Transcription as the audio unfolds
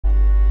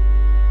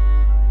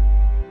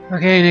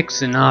Okay, next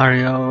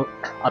scenario.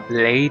 A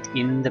blade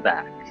in the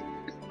back.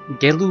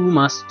 Gelu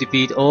must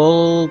defeat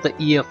all the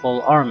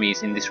EFL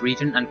armies in this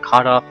region and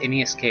cut off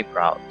any escape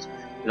routes.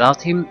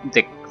 Without him,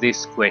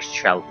 this quest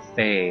shall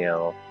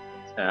fail.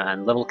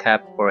 And level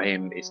cap for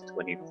him is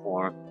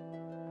 24.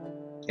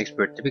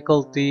 Expert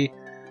difficulty.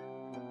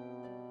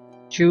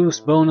 Choose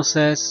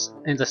bonuses,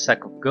 endless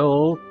sack of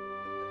gold,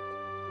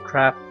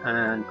 crap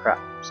and crap.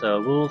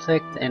 So we'll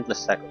take the endless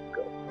sack of gold.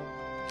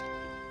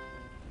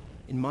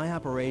 In my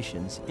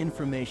operations,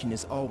 information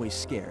is always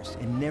scarce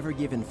and never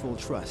given full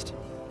trust.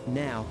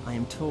 Now, I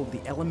am told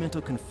the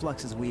elemental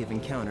confluxes we have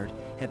encountered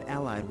have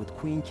allied with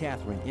Queen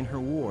Catherine in her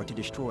war to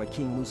destroy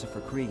King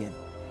Lucifer Cregan.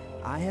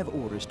 I have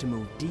orders to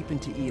move deep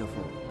into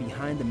Eofor,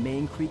 behind the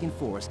main Cregan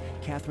force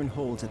Catherine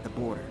holds at the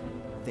border.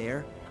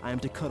 There, I am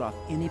to cut off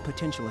any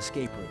potential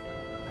escape route.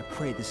 I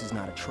pray this is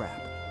not a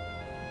trap.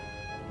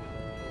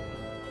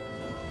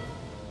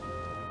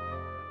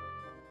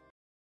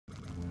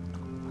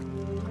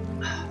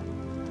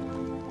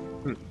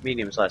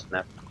 Medium-sized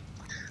map.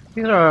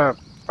 These are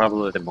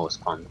probably the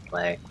most fun to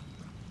play.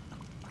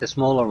 The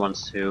smaller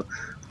ones too.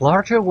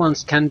 Larger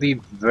ones can be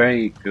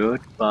very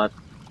good, but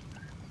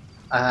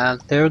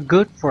they're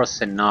good for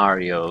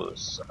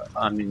scenarios.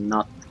 I mean,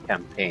 not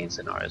campaign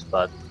scenarios,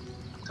 but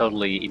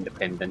totally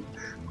independent,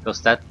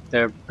 because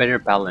they're better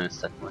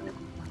balanced that way.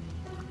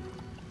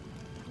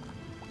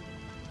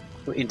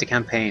 In the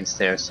campaigns,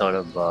 they're sort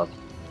of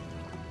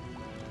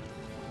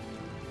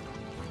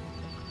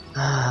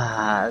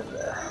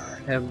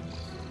they're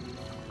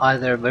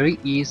either very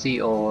easy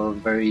or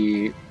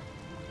very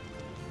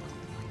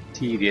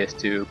tedious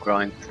to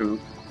grind through.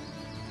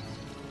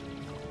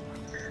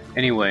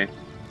 Anyway,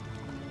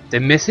 the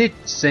message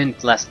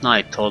sent last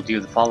night told you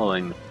the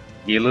following.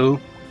 Gilu,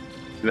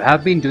 you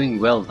have been doing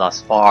well thus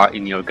far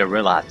in your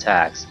guerrilla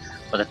attacks,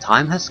 but the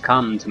time has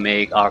come to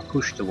make our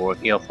push toward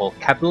Eofor,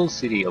 capital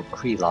city of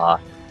Krila,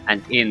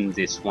 and end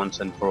this once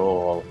and for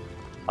all.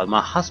 While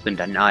my husband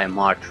and I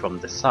march from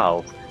the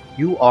south,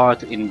 you are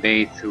to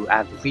invade through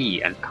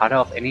Adli and cut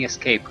off any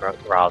escape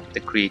route the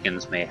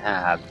Kriegans may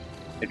have.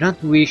 I do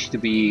not wish to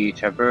be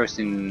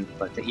traversing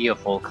the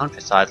Eofor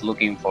countryside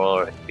looking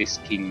for this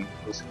King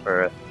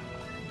Lucifer.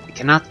 We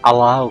cannot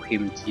allow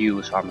him to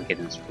use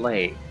Armageddon's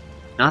blade.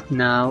 Not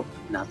now,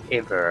 not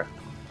ever.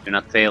 Do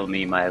not fail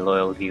me, my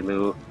loyal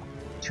Gilu.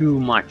 Too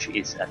much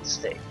is at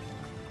stake.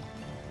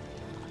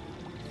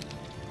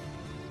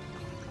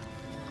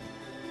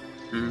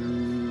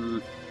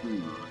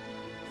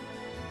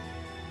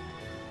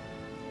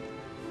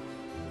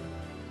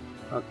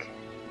 Okay.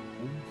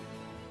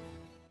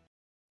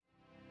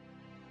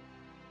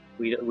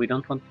 We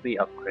don't want to be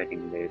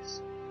upgrading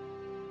this.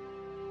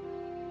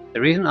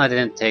 The reason I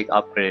didn't take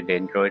upgraded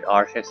Android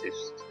archers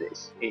is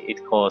this.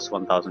 It costs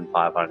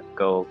 1,500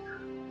 gold.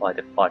 Why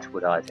the fudge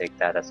would I take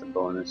that as a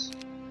bonus?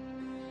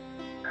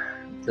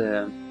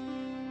 The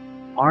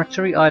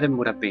archery item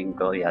would have been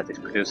gold. Yeah, this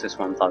produces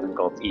 1,000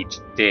 gold each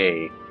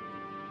day.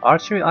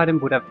 Archery item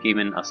would have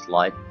given a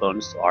slight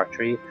bonus to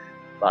archery,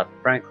 but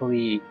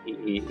frankly,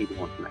 it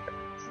won't matter.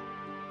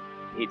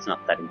 It's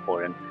not that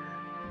important.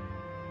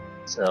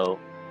 So,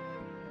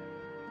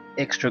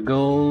 extra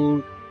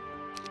gold,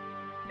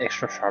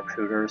 extra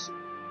sharpshooters.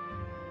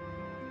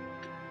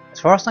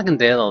 As far as I can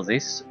tell,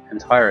 this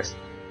entire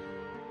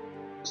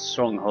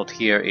stronghold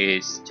here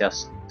is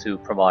just to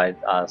provide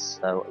us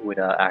with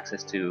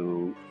access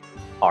to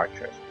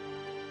archers.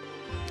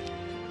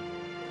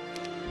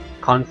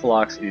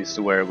 Conflux is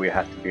where we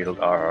have to build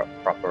our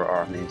proper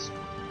armies.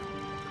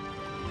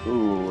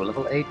 Ooh,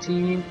 level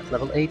 18,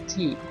 level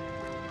 18.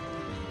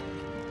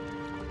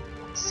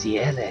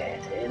 Ciele,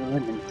 the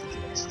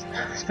elementalist.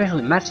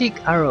 Especially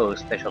magic arrow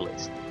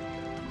specialist.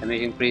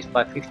 Damage increased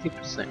by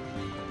 50%.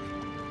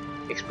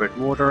 Expert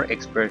water,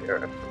 expert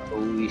earth.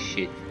 Holy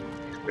shit.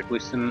 Expert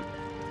wisdom,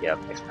 yeah,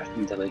 expert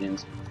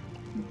intelligence.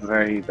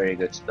 Very, very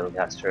good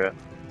spellcaster.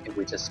 If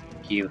we just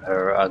give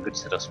her a good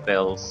set of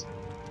spells,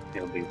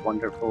 it'll be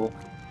wonderful.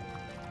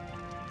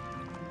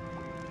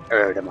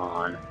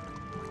 Erdemon.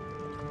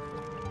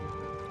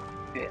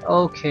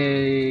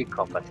 Okay,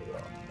 combat hero.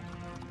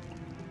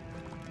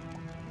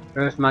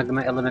 Earth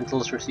Magma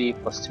Elementals receive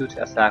 +2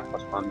 to attack,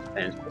 +1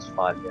 defense,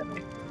 +5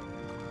 damage.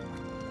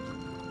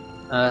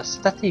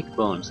 Static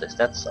bonuses,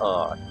 that's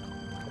odd.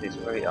 That is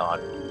very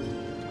odd.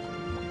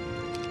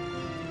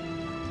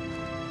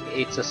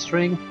 It's a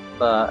strength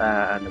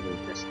and a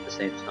weakness at the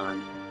same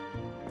time.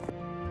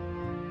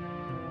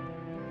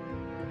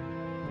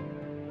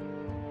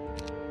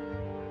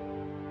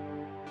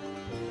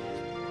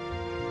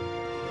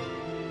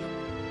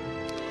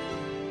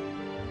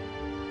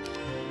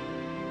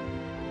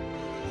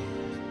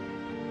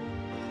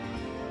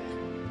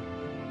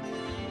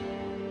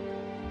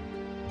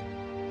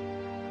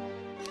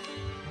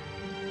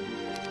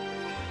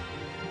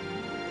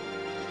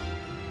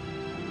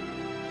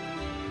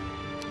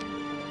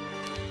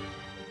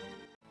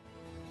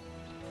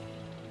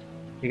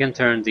 You can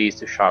turn these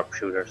to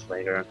sharpshooters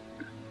later.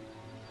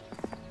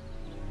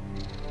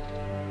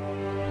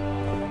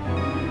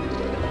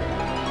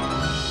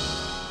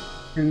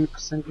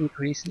 10%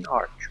 increase in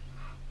arch.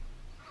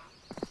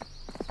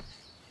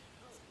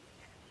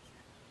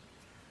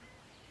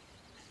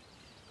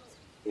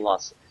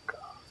 Lots of God.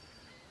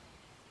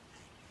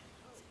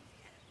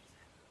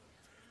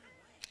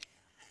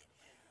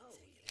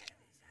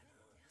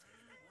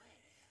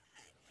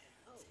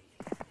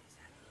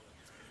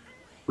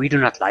 We do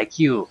not like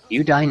you.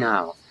 You die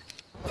now.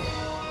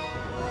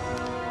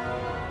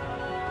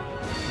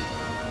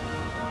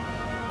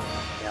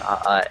 Yeah,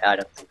 I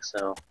don't think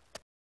so.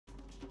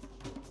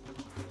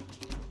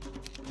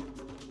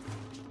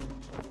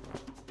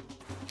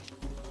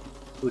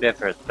 Good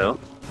effort, though.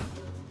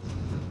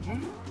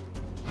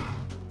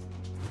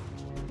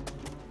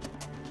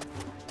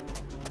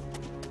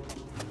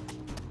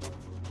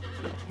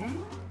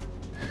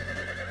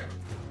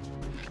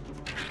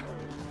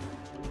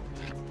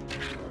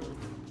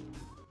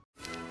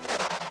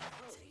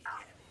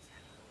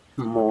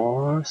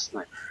 More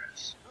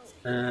snipers.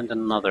 And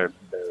another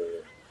bow.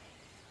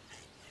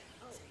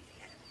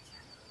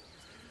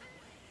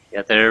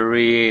 Yeah, they're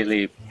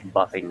really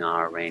buffing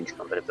our range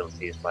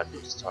compatibilities right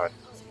from the start.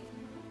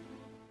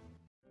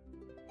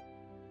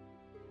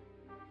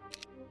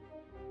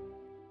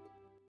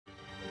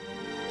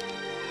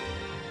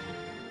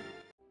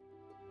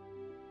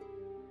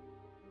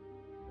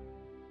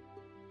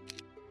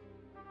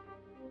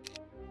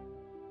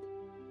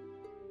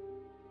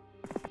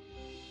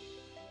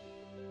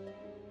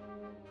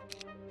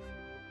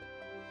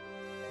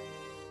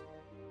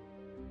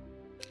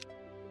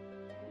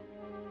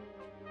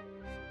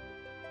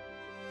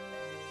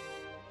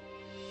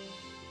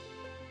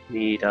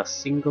 Need a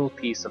single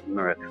piece of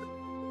mercury.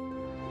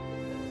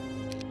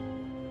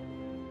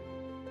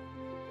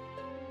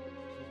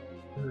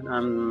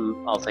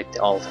 And I'll take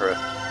the altar of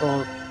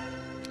both.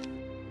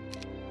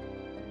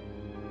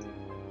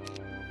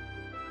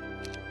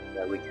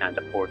 Yeah, we can't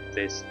afford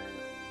this.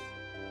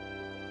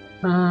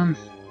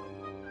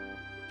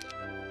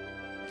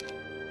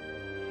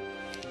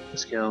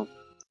 Let's go.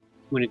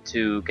 We need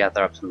to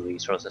gather up some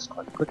resources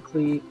quite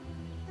quickly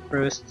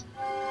first.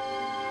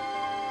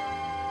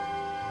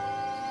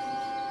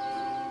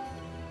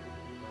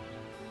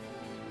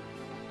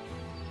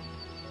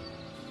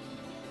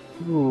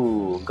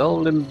 Ooh,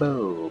 golden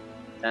bow.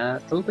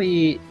 That'll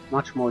be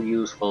much more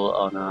useful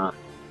on a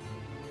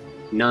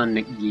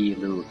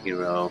non-Yilu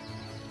hero.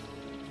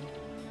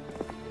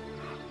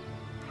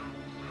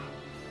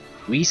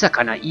 We's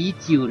gonna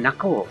eat you,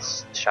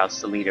 Knuckles! Shouts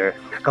the leader.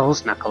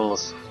 Knuckles,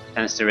 Knuckles!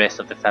 And the rest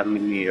of the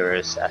family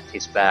leaders at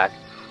his back,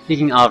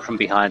 peeking out from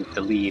behind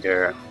the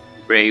leader.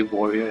 Brave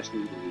warriors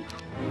indeed.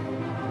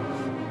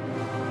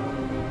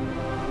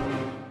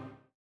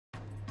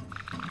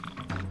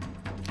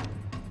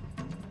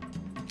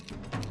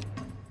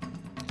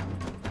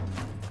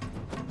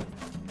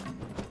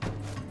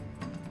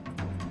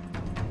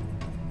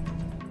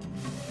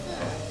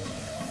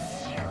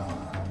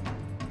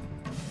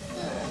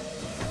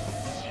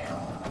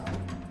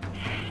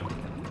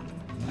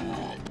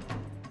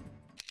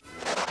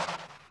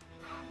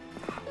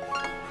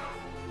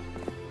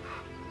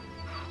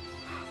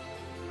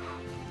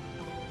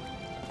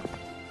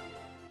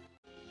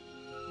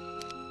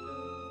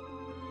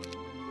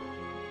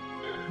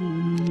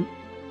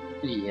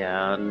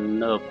 Yeah,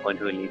 no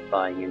point really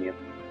buying any of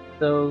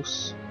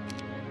those.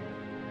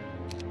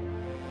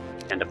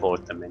 Can't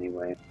afford them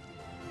anyway.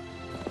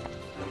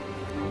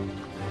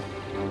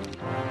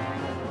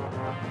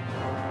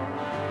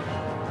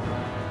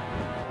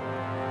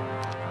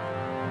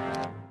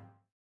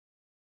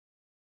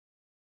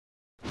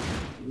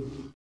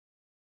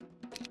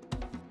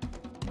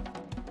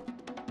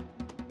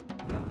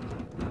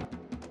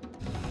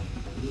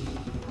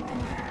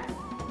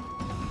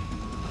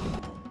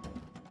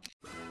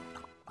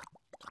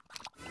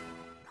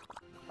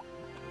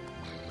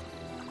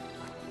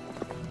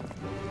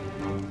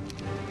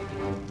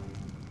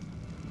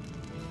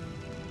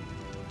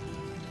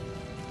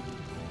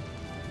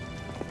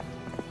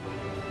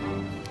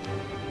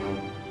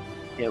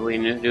 Yeah, we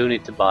do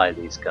need to buy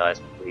these guys,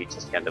 but we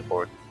just can't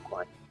afford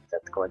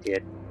that quite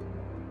yet.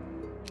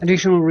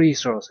 Additional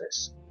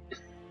resources.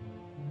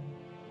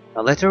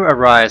 A letter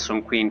arrives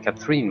from Queen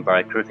Catherine by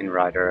a Griffin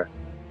rider.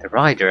 The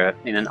rider,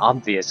 in an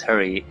obvious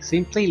hurry,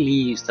 simply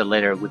leaves the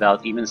letter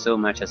without even so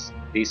much as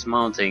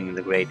dismounting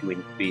the great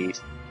winged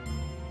beast.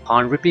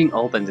 Upon ripping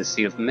open the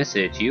sealed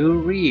message, you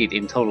read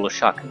in total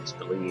shock and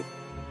disbelief.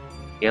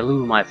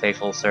 Yalu, my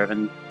faithful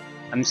servant,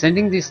 I'm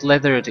sending this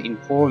letter to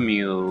inform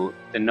you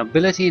the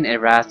nobility in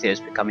Erathia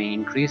is becoming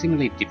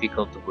increasingly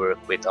difficult to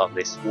work with on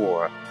this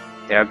war.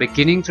 They are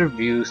beginning to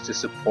refuse to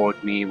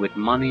support me with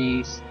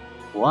monies.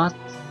 What?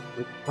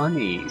 With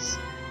monies?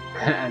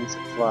 And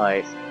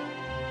supplies.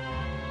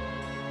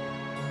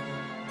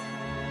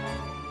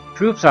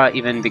 Troops are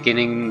even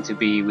beginning to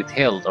be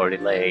withheld or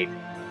delayed.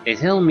 They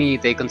tell me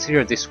they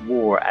consider this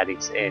war at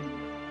its end.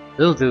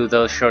 Little do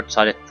those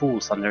short-sighted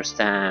fools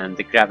understand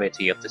the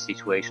gravity of the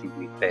situation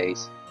we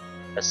face.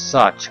 As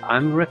such,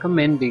 I'm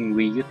recommending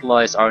we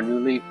utilize our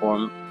newly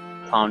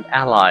found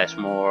allies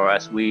more,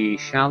 as we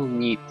shall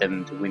need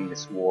them to win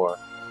this war.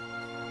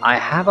 I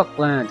have a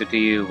plan to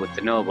deal with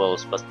the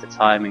nobles, but the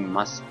timing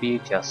must be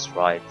just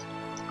right.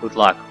 Good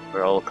luck,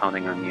 we're all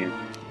counting on you.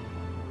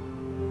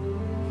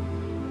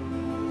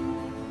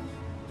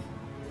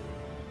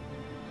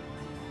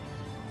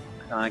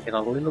 Can I get a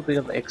little bit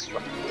of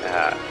extra?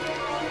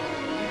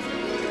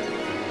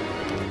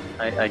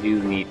 I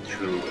do need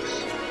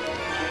troops.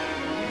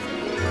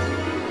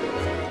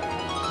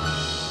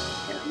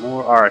 Yeah,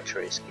 more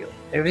archery skill.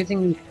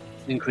 Everything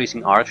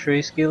increasing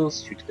archery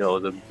skills should go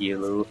to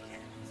Gilu,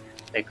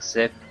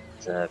 except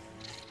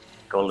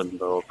golden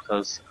bow,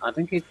 because I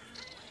think it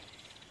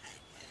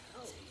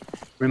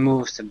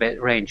removes the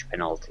range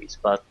penalties,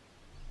 but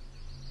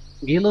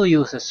Gilu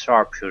uses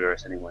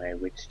sharpshooters anyway,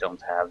 which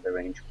don't have the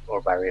range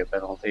or barrier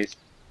penalties.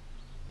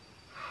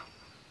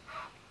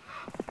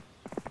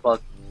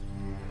 But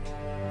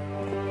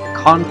the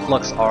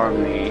Conflux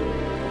army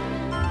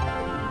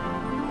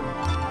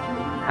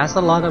has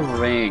a lot of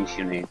range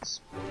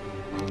units,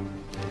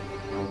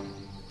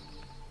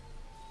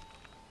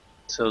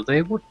 so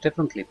they would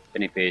definitely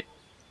benefit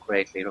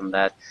greatly from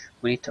that.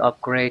 We need to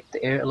upgrade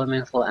the air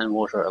elemental and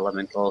water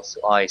elementals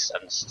to ice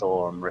and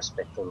storm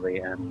respectively,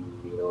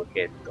 and we'll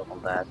get all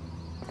that.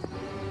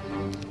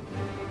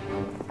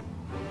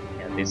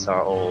 Yeah, these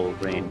are all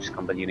range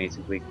combat units,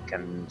 we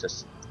can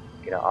just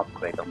get an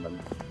upgrade on them.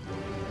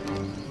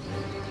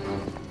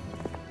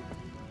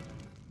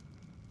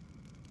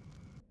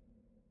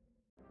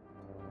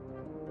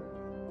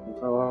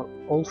 Our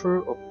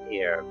Altar of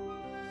Air.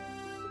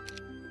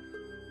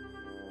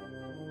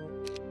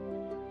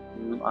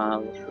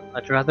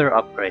 I'd rather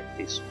upgrade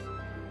this one.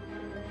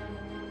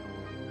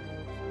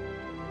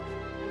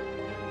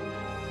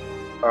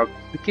 Our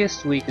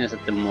biggest weakness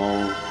at the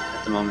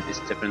moment is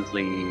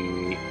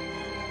definitely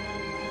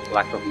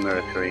lack of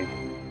mercury.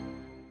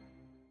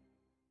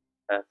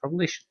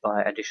 Probably should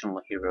buy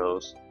additional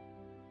heroes.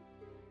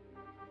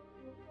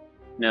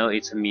 No,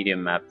 it's a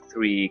medium map.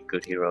 3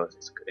 good heroes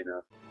is good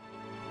enough.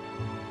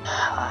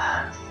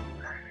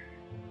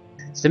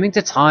 Stemming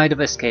the tide of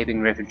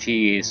escaping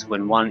refugees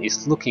when one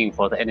is looking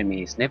for the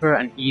enemy is never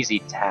an easy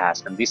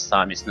task, and this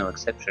time is no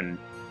exception.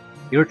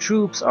 Your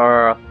troops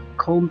are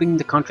combing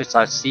the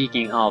countryside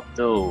seeking out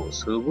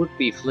those who would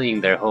be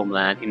fleeing their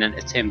homeland in an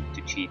attempt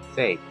to cheat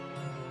fate.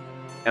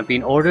 You have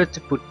been ordered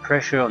to put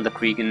pressure on the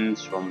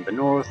Kriegans from the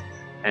north,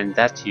 and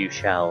that you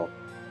shall.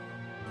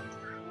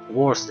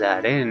 Towards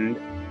that end,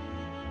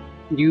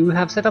 you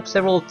have set up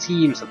several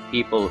teams of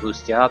people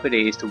whose job it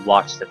is to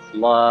watch the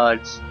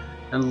floods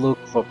and look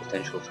for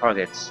potential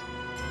targets.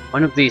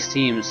 One of these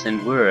teams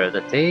sent word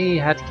that they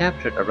had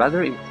captured a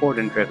rather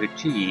important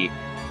refugee,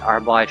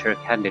 arbiter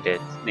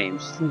candidate named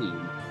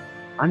Sleen.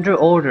 Under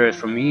orders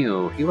from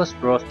you, he was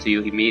brought to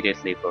you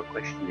immediately for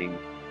questioning.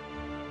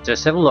 After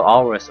several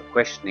hours of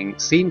questioning,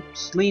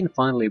 Sleen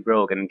finally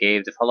broke and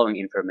gave the following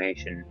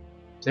information.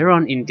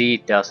 Zeron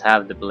indeed does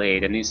have the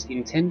blade and is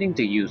intending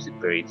to use it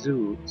very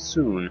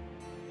soon.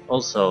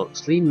 Also,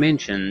 Sleen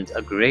mentioned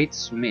a great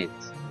smith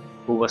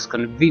who was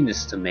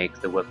convinced to make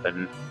the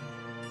weapon.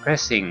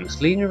 Pressing,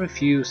 Sleen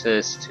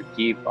refuses to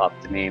give up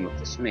the name of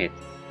the smith.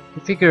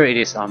 We figure it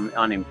is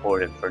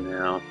unimportant for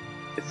now.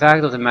 The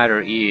fact of the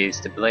matter is,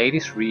 the blade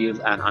is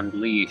real and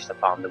unleashed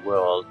upon the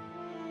world,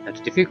 and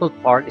the difficult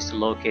part is to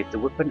locate the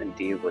weapon and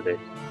deal with it.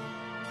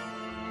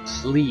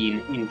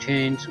 Sleen, in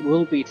change,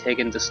 will be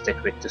taken to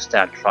Stetrit to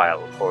stand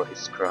trial for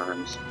his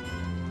crimes.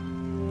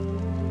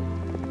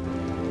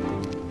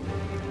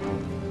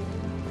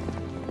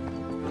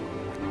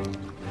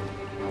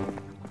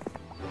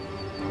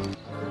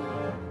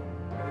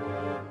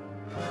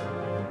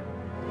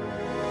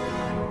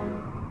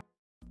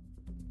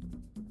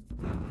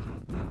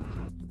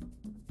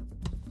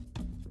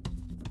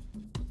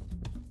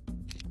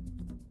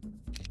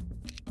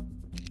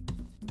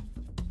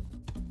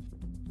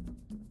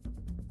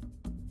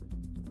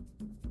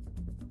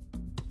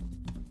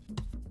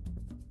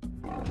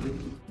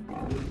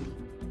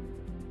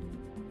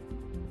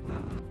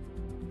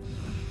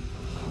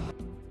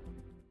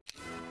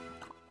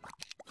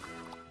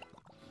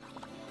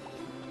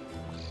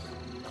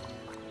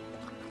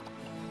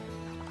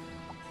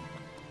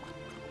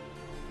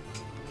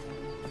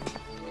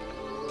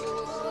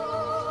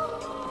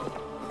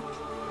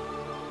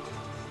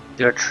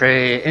 Your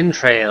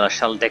entrail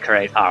shall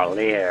decorate our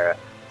lair.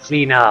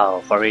 Flee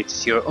now, for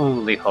it's your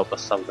only hope of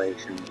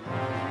salvation.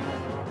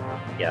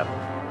 Yep.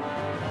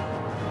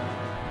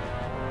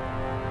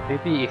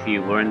 Maybe if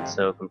you weren't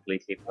so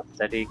completely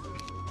pathetic,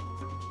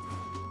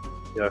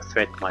 your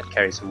threat might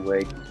carry some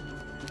weight.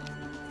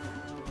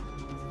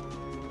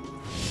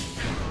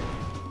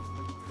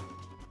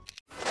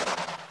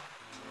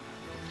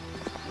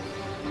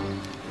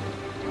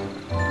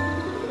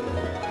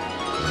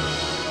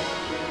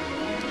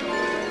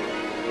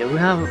 Yeah, we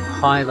have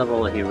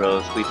high-level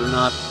heroes. We do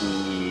not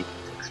need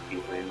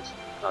experience,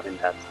 not in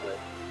that way.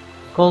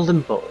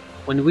 Golden Bow.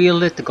 When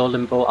wielded, the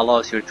Golden Bow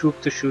allows your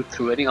troop to shoot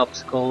through any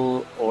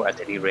obstacle or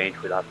at any range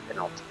without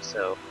penalty,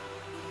 so...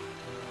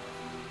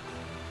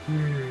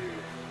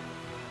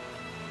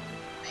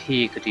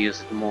 He could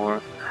use it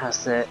more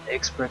as the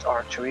expert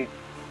archery.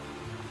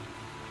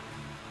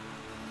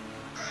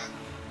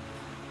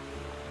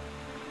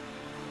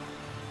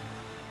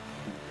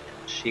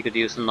 She could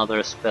use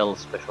another spell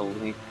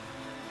specially.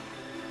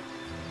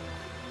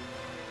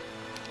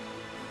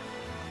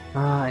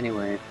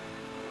 Anyway.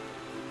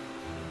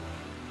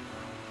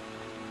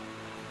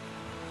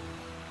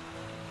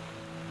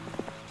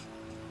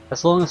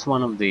 As long as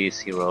one of these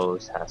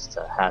heroes has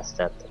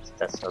that,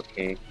 that's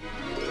okay.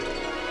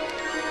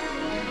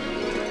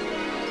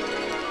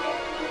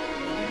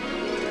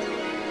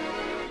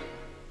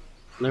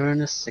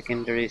 Learn a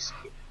secondary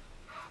skill.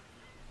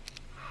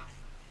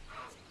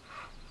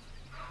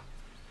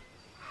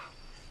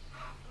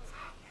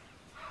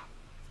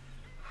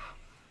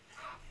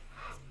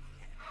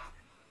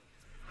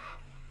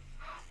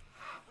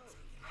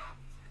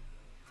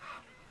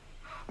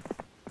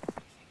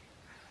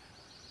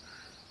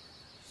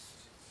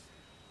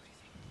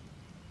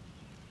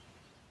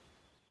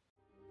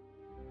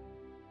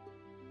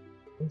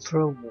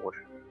 Ultra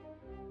water.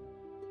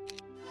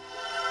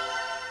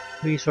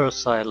 Resource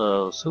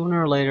silo.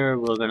 Sooner or later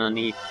we're gonna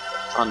need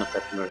a ton of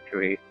that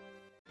mercury.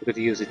 We could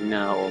use it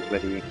now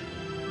already.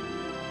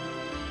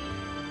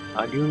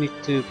 I do need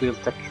to build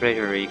that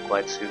treasury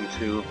quite soon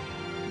too.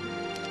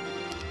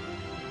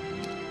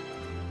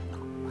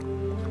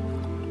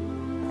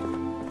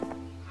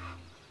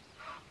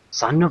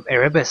 Son of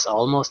Erebus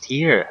almost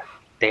here.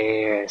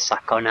 There,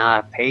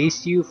 Sakona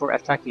pays you for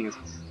attacking us.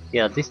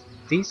 Yeah,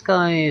 these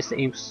guys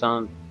aim to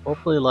sound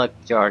hopefully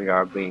like Jar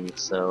Jar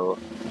Binks, so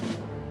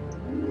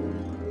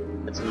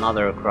that's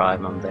another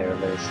crime on their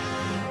list.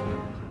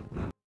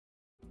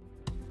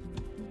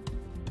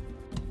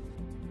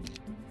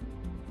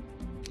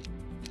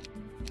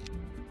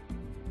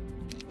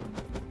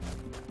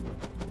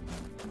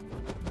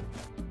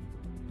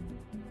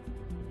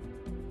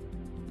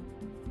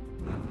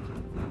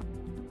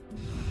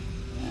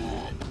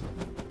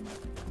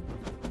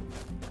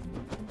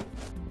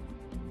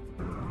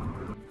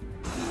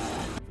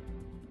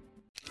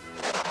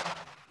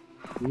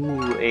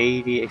 Ooh,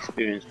 80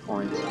 experience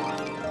points.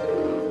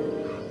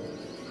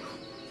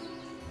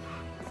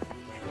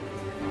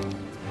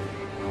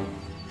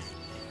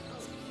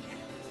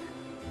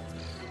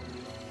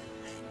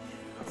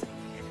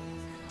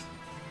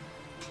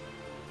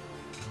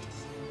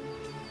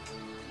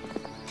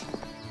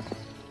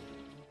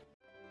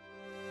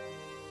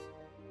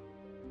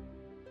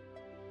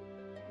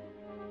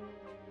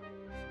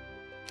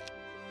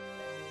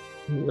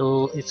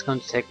 It's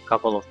going to take a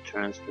couple of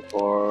turns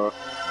before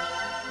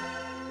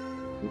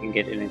we can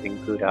get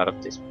anything good out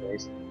of this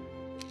place.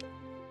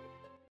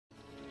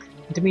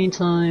 In the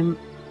meantime,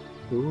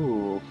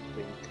 ooh,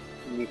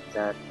 we need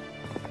that.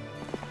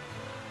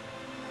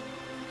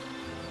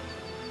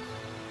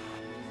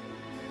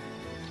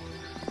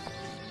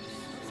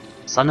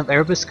 Son of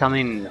Erebus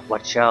coming,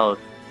 watch out,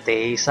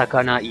 they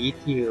gonna eat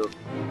you.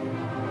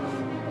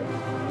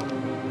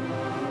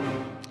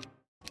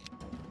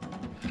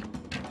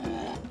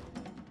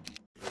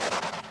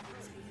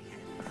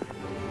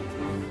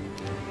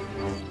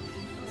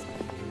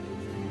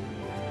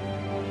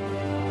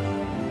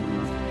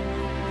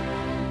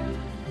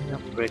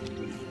 Upgrade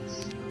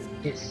these.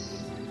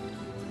 Yes.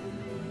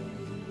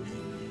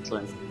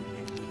 Excellent.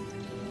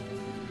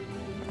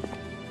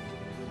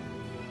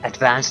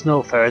 Advance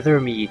no further,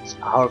 meat.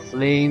 Our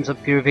flames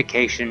of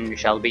purification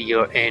shall be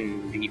your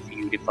end if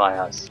you defy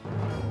us.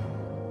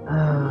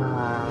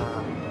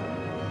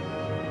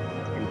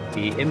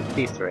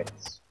 Empty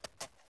threats.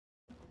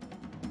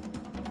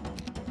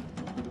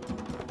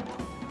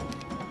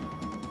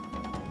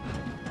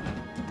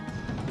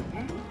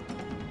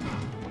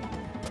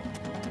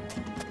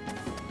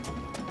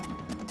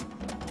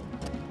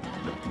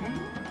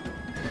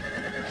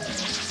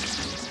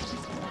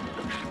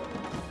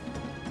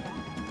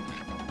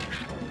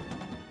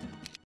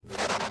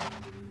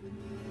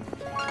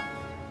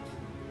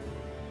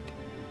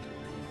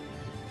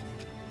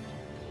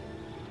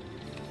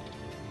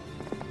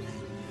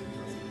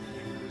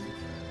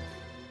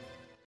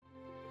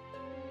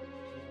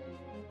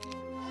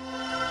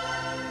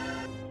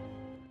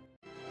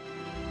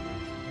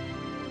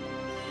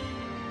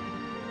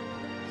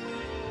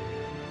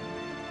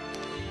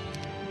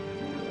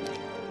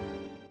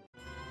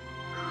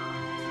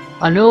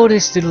 A note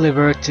is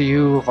delivered to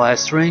you by a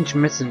strange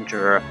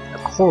messenger, a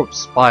corpse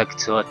spiked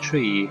to a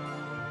tree.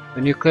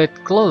 When you get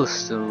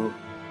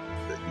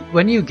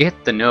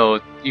the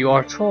note, you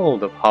are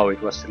told of how it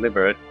was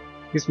delivered.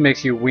 This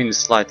makes you wince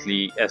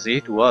slightly, as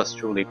it was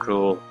truly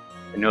cruel.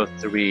 The note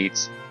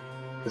reads,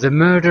 "The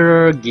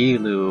murderer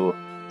Gilu,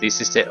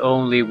 this is the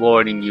only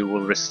warning you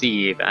will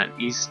receive, and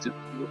is to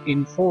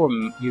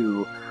inform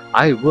you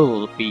I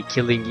will be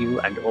killing you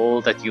and all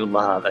that you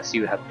love as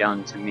you have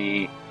done to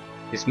me.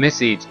 This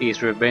message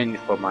is revenge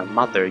for my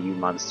mother, you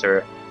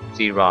monster.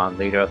 Ziran,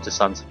 leader of the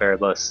Sons of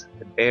Erebus,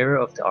 the bearer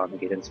of the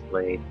Armageddon's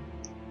blade."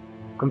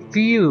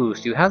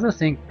 Confused, you have to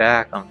think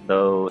back on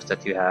those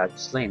that you had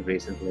slain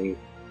recently.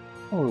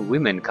 All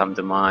women come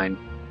to mind.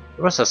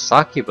 There was a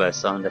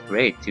succubus on that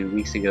raid 2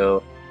 weeks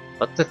ago,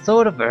 but the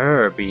thought of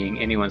her being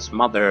anyone's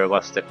mother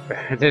was the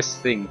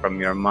furthest thing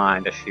from your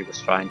mind as she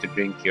was trying to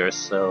drink your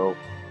soul.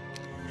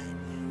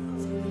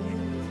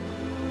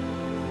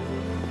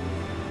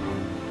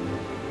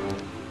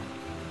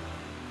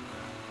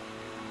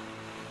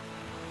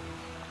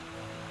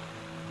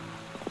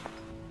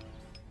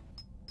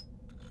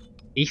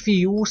 If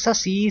Yusa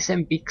sees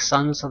them big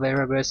sons of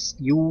Erebus,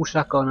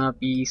 Yusa gonna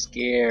be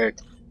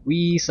scared.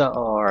 Weeza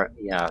are...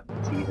 yeah,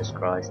 Jesus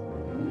Christ.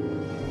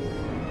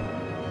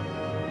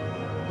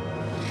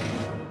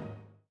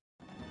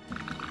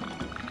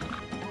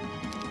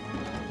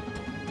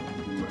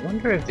 I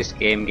wonder if this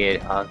game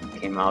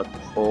came out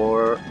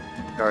before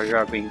Jar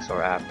Jar Binks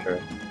or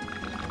after.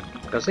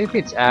 Because if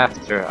it's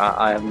after,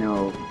 I have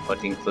no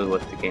fucking clue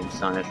what the game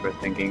designers were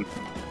thinking.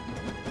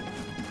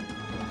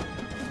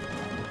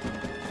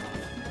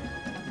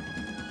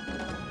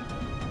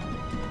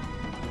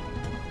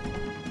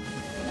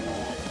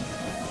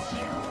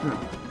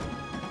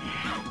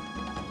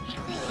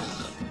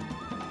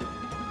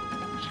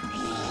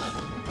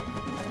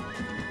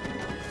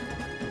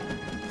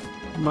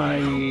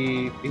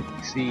 My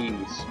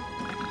pixies.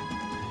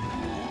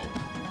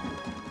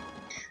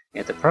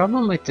 Yeah, the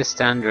problem with the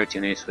standard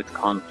units with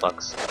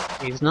conflux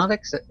is not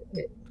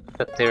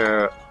that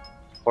they're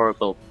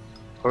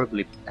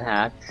horribly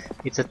bad,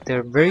 it's that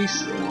they're very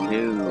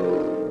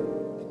slow.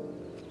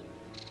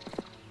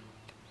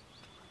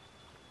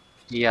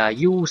 Yeah,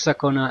 Yusa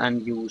Kona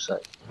and Yusa.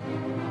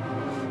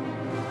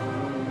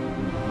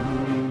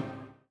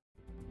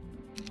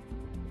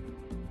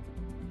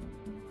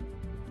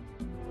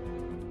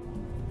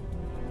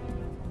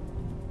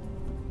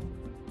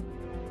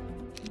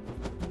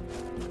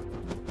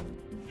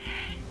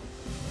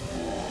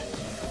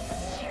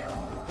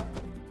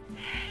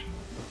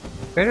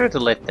 Better to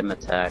let them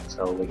attack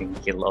so we can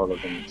kill all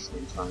of them at the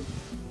same time.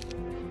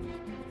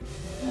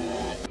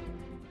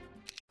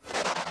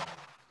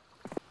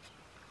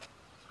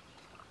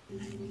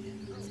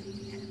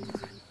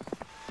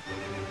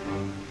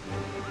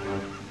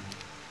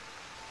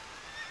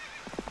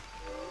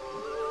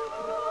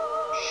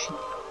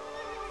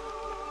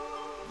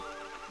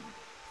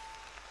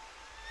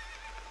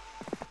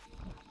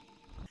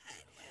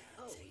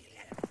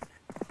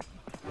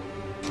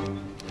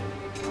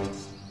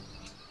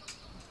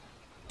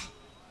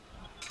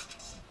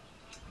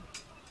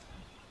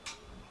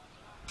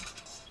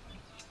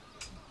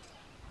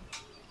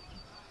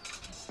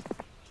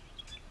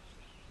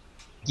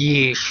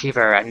 Ye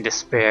shiver and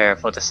despair,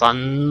 for the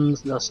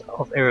sons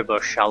of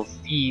Erebus shall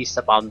feast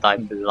upon thy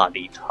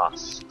bloody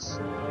tusks.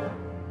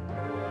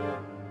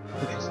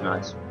 Which is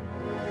nice.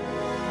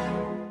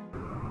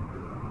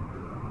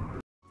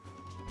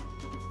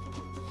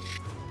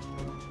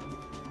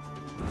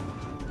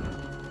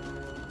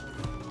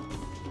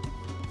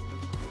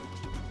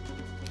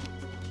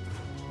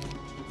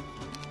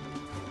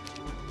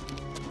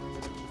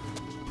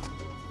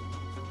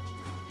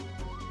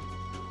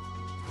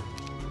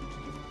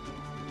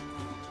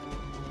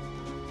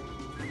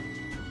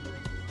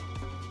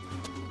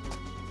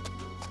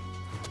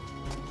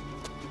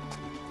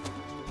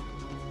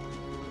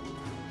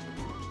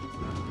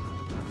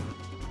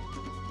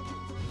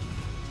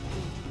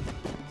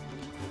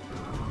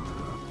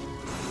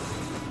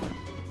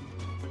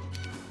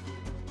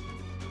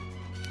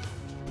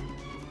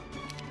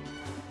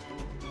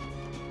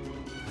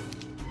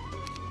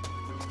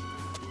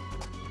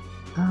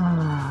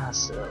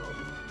 So...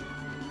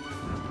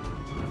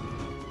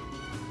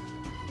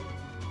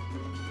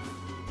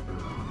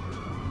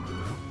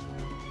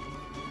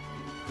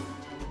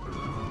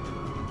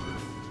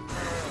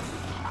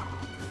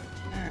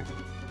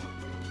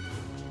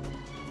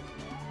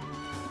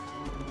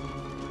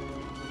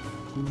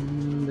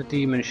 the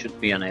demon should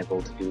be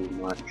unable to do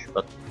much,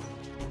 but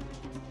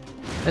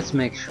let's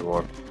make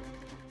sure.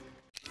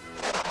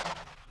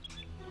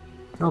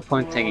 No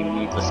point taking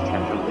needless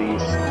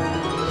casualties.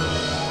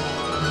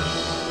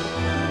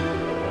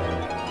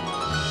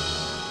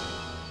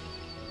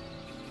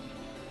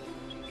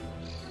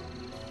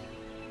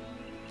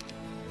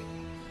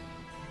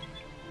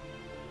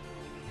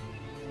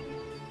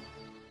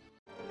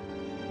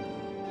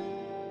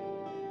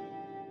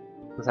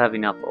 Let's have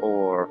enough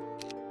ore.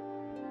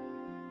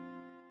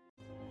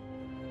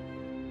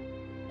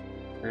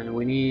 And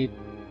we need,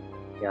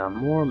 yeah,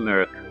 more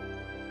mercury.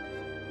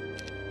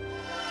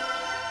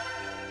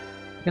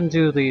 We can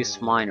do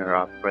these minor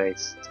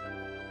upgrades.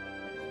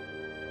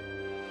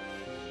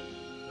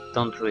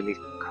 Don't really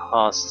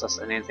cost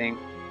us anything.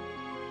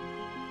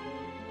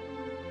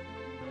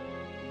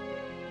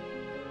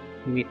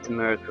 We need the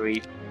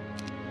mercury.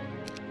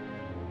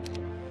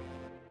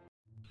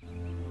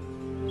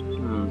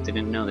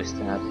 Didn't notice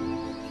that.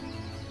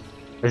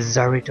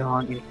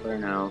 Zaridon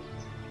Inferno.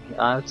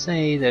 I would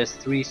say there's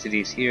 3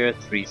 cities here,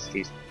 3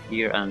 cities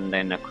here, and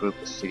then a group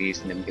of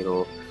cities in the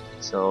middle.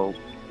 So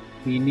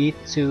we need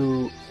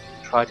to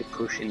try to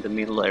push in the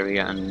middle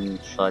area and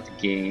try to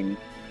gain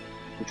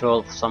control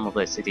of some of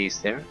the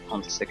cities there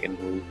on the second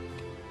week.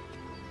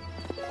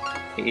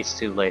 It's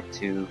too late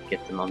to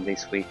get them on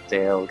this week,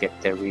 they'll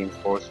get their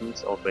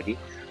reinforcements already.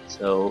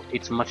 So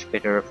it's much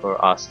better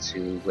for us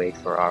to wait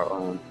for our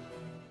own.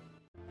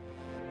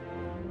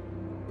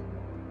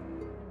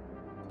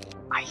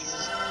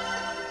 Ice.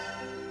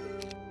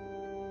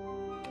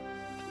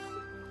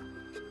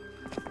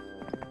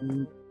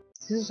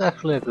 This is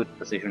actually a good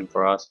position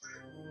for us.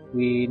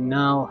 We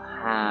now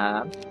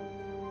have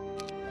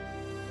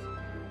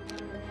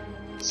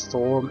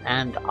storm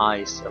and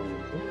ice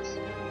elementals.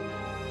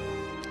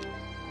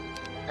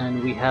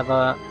 And we have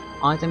a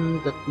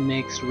item that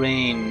makes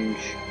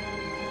range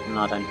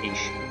not an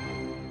issue.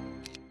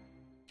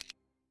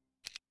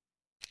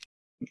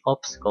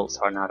 Obstacles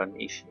are not an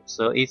issue,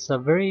 so it's a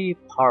very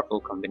powerful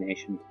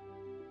combination.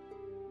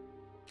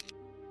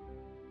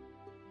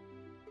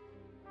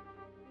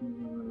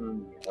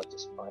 Yeah, let's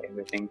just buy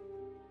everything.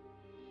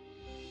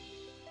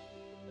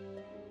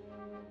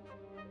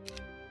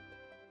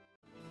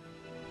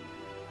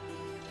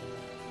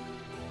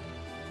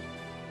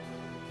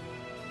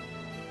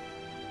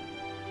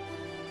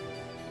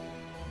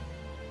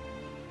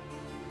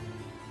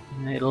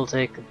 It'll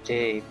take a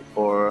day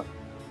before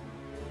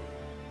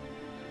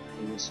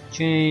things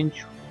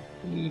change.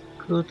 We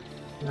could...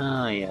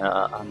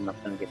 yeah, I'm not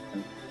gonna get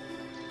them.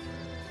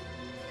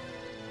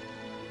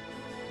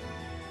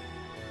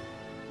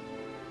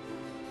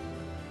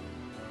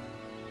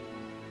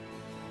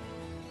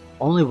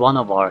 Only one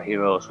of our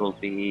heroes will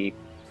be...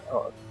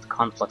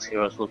 Conflux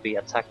heroes will be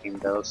attacking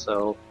though,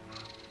 so...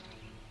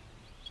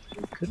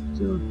 we could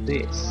do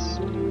this.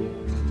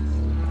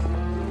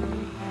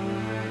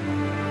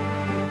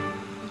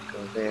 Go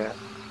there.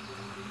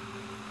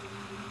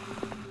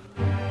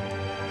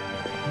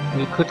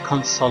 We could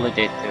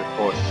consolidate their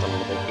forces a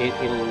little bit.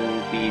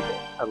 It'll be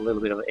a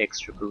little bit of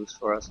extra boost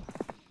for us.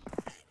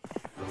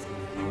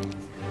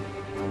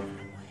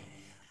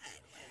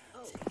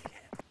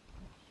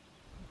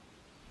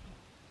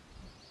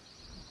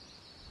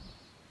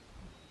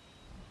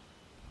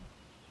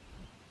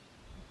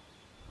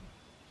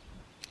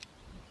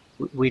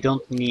 We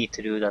don't need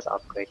to do that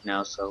upgrade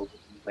now, so we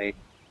can wait.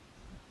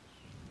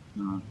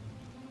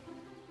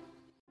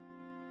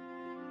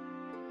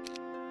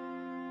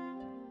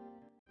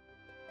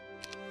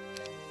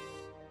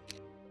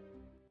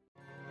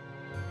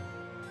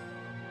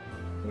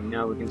 Okay,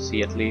 now we can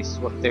see at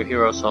least what their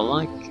heroes are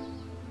like.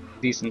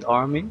 Decent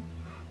army.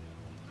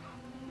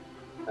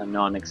 A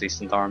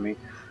non-existent army.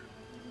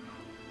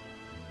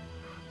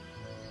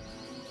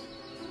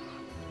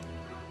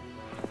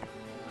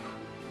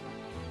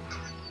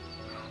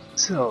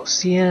 So,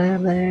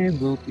 CLA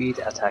will be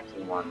the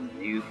attacking one.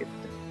 You get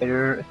the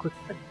better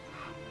equipment.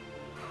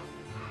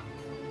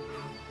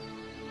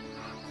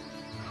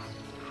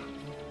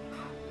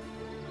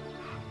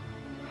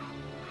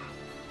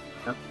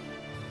 Yep.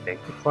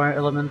 Take the fire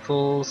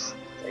elementals,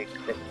 take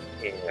the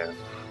air.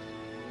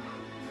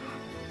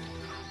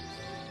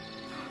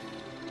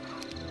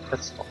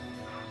 That's fine.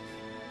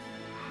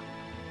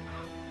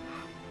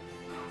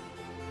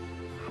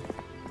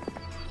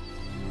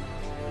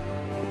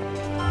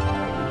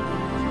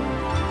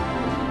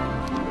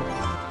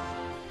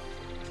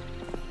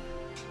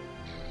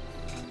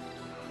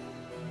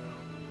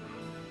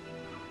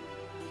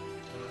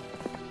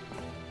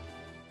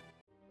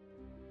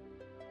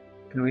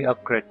 Can we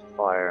upgrade the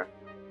fire?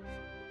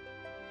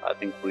 I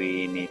think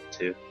we need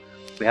to.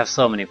 We have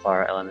so many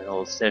fire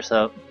elementals. There's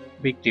a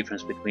big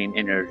difference between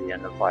energy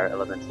and the fire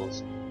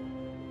elementals.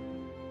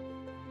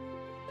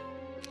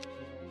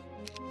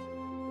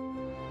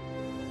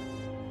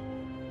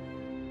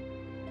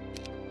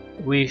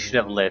 We should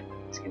have led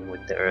him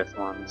with the earth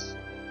ones.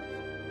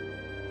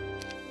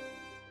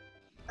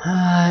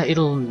 It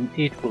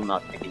will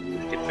not make a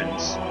huge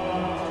difference.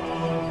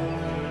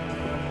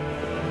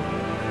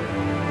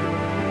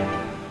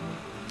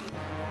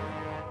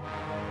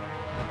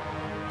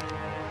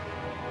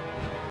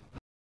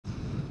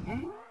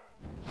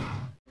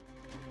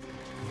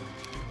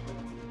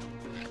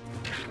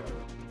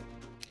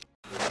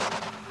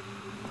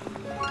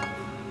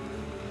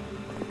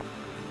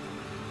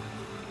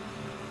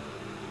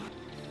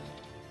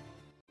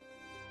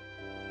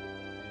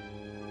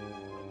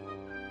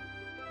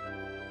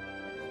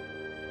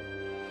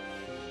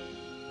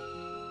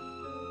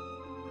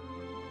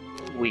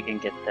 We can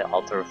get the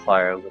altar of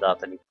fire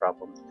without any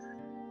problems.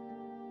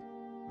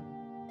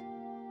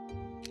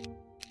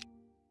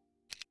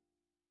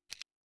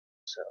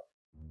 So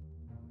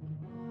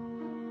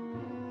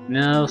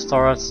now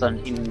starts an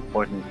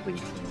important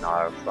week in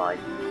our fight.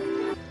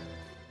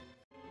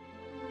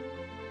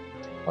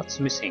 What's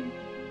missing?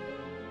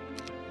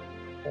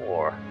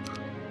 4.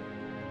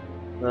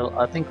 Well,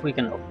 I think we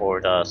can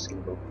afford a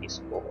single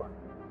piece 4.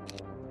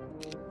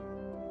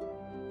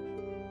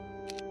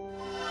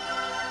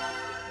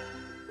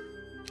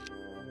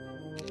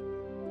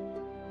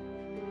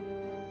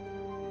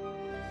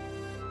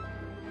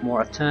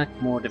 More attack,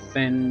 more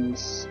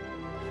defense,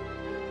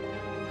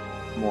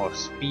 more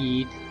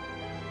speed,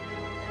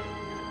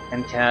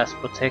 and cast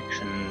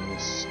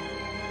protections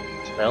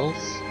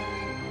spells.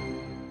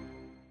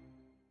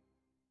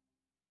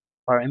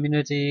 Fire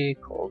immunity,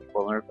 cold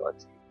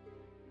vulnerability.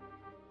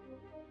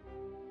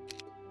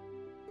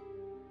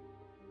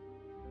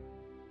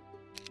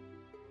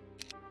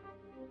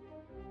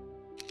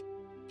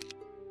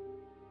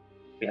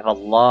 We have a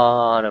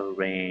lot of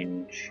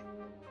range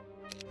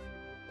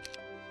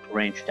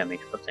damage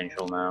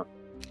potential now.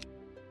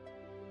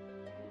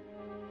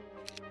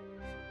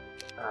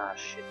 Ah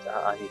shit,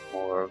 I need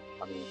more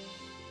money.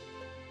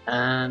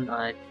 And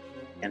I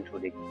Can't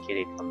really get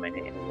it from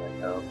anywhere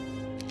though.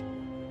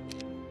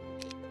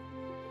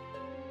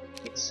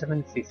 It's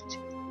 750.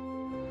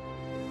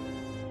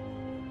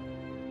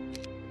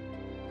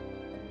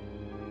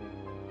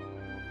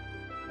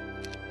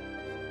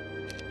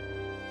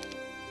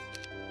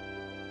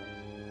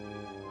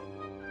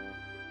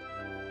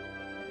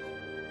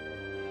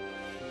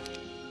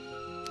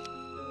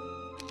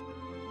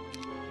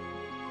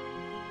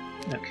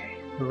 Okay,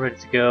 we're ready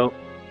to go.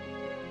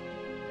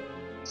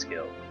 Let's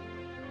go.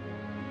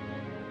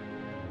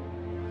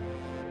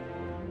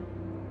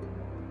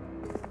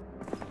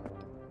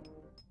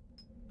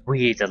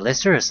 We, the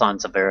lesser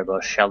sons of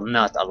Erebus, shall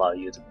not allow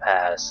you to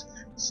pass.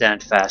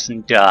 Stand fast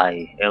and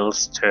die,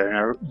 else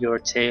turn your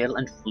tail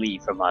and flee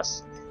from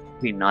us.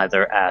 We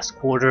neither ask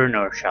quarter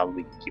nor shall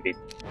we give it.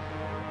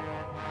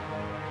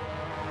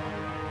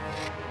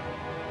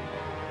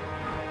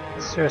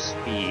 What's their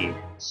speed?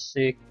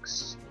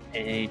 6,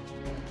 8.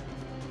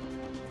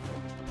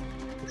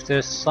 If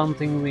there's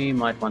something we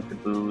might want to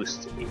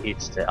boost,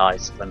 it's the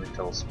ice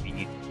elemental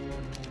speed.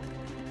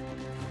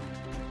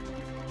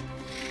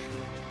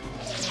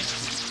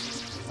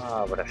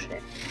 Ah, what a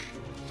shame.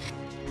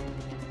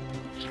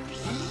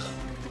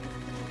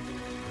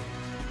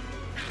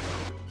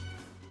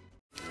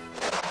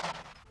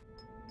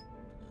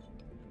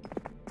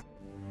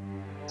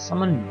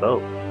 Summon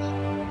boat.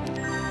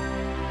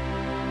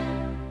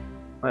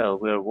 Well,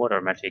 we're water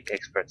magic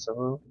experts,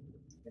 so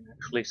we can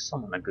actually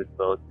summon a good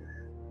boat.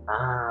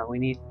 Ah, we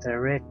need the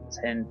red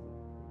tent.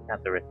 We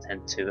have the red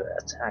tent to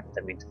attack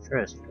them in the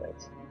first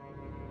place.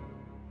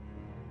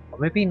 Or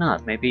maybe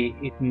not. Maybe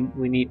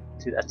we need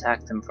to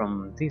attack them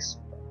from this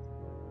way.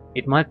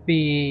 It might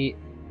be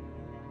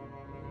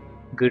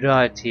a good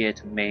idea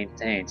to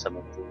maintain some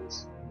of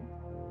these.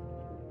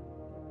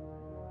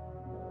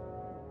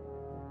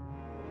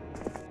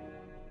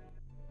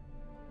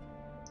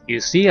 You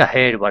see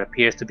ahead what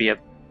appears to be a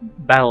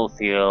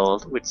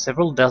battlefield with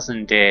several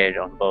dozen dead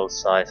on both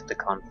sides of the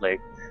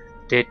conflict.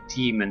 Dead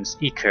demon's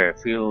ichor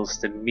fills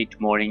the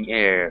mid-morning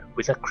air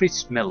with a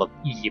crisp smell of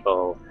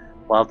evil,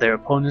 while their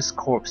opponents'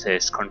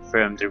 corpses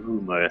confirm the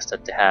rumors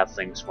that the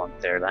halflings want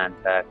their land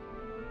back.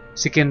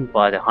 Sickened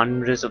by the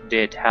hundreds of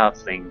dead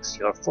halflings,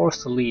 you are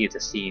forced to leave the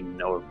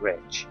scene or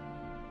wretch.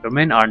 Your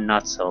men are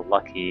not so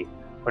lucky,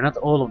 for not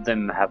all of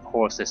them have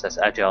horses as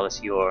agile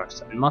as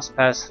yours, and must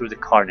pass through the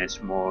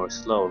carnage more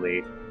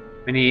slowly.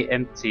 Many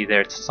empty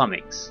their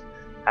stomachs,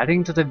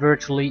 adding to the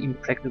virtually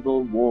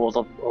impregnable wall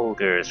of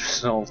ogres,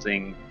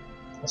 assaulting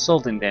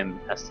them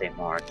as they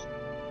march.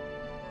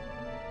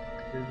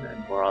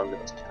 And morale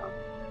goes down.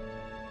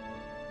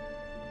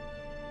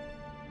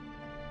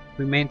 If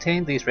we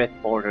maintain these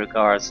red border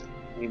guards,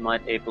 we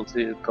might be able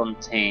to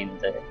contain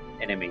the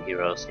enemy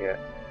heroes here.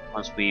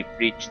 Once we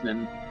breach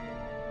them,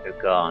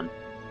 they're gone.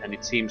 And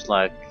it seems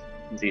like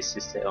this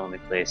is the only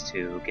place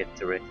to get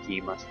the red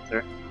key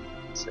master.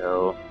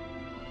 So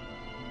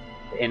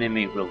the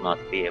enemy will not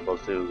be able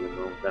to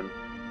remove them.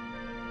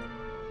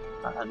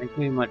 I think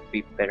we might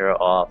be better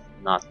off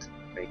not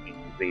breaking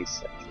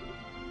these actually.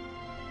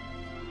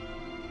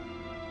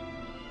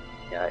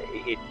 Yeah,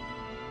 it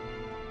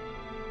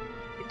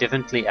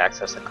definitely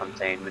acts as a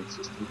containment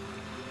system.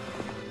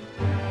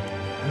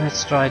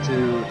 Let's try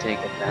to take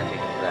advantage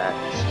of that.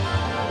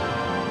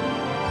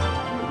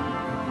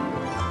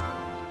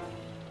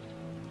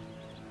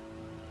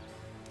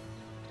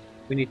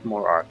 We need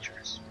more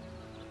archers.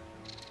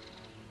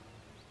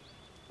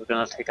 We're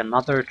gonna take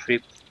another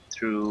trip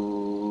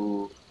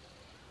through.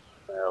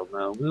 Well,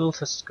 no, we'll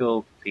just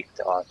go pick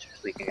the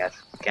archers we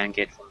can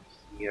get from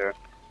here.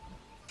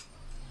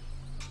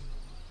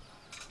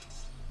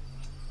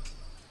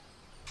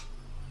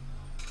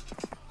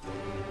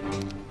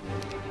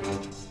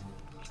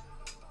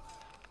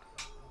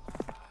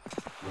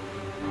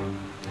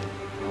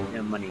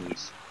 No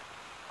monies.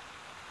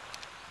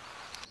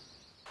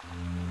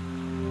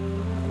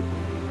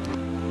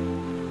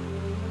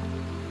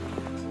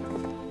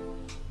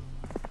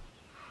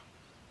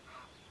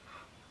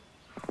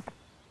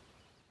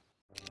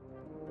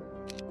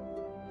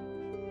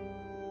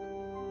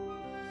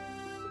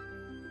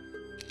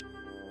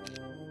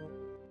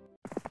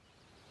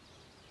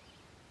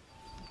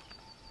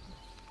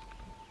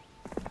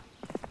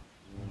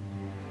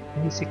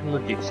 Basic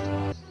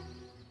logistics.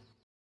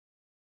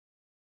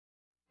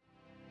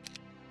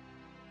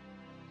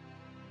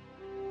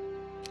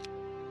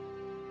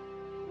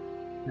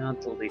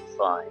 That'll be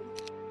fine.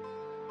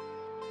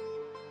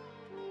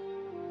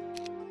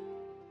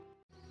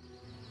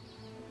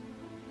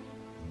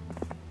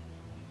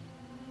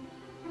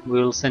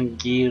 We'll send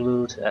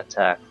Gilu to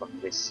attack from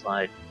this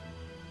side.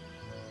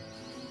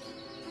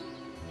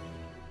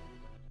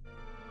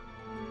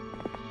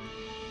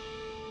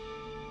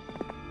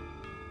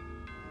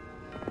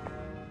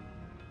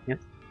 Yep.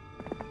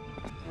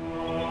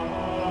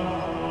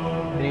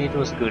 Maybe it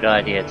was a good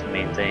idea to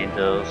maintain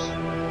those.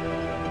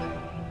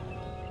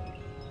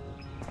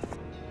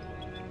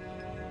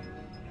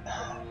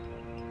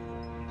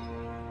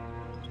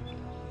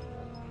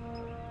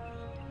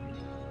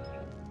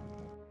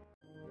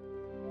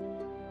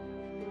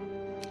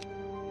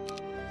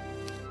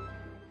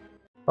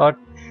 But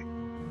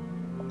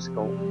let's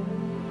go.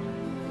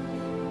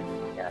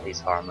 Yeah, he's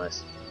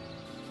harmless.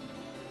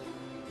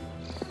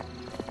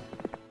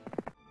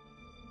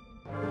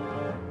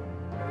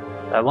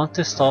 I want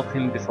to stop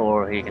him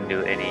before he can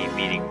do any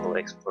meaningful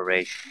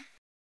exploration.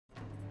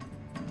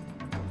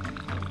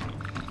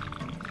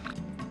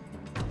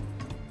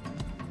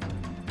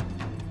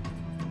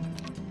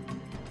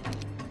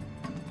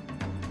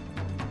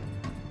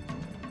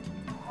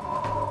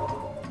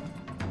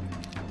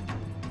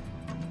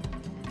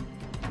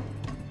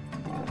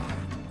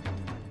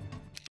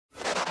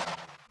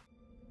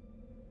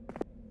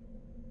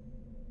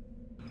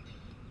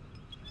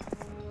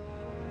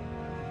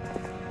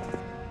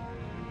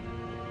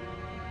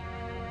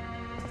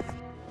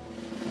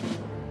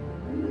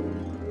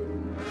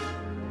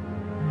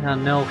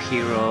 No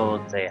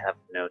hero, they have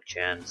no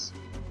chance.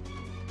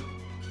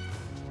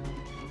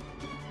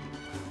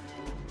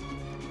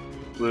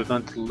 We're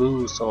going to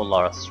lose all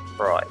our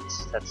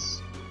sprites.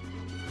 That's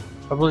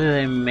probably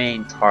the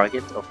main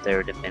target of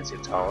their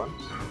defensive towers.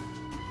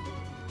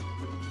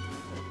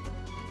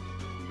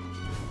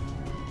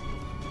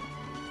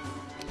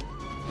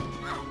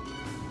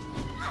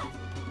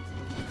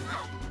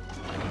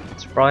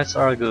 Sprites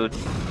are good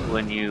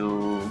when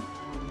you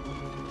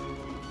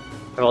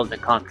patrol the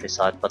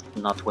countryside, but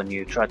not when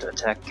you try to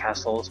attack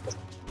castles. But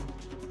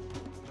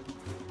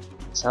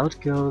that's how it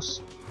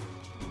goes.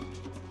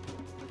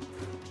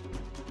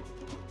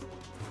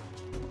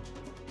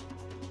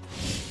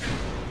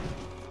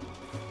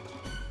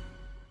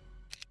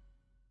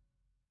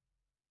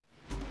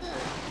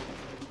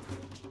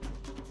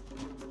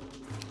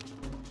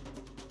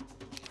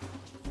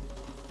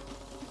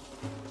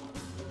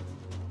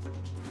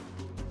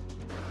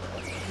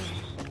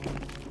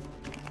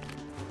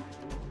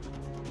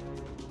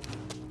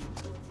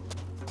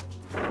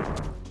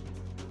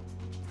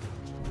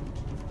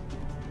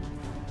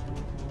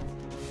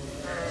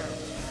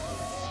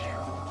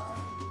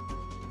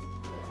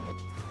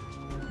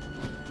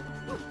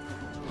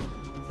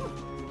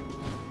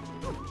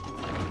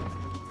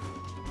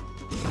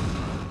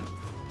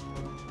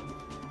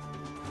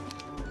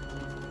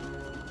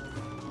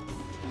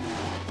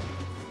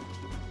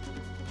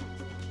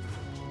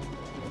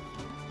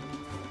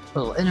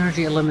 Well,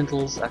 energy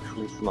elementals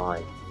actually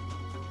fly.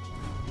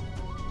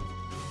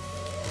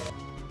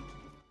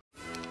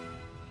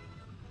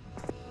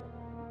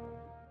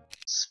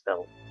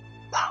 Spell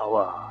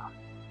power.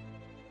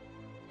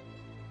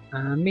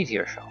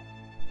 Meteor shell.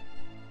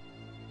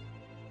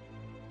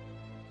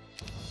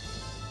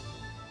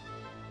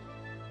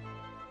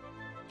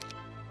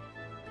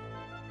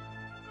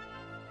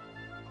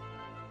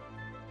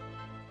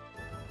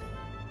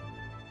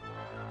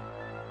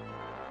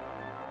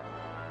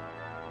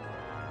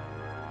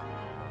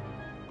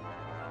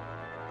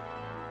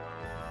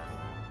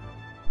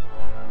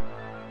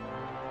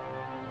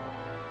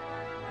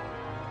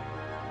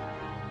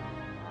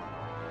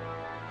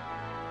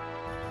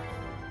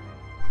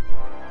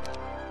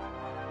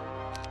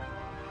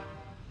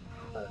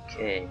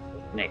 Okay,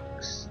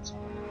 next.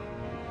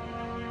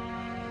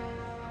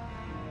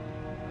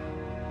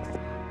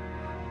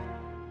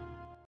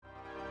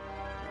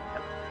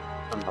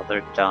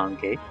 Another down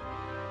gate.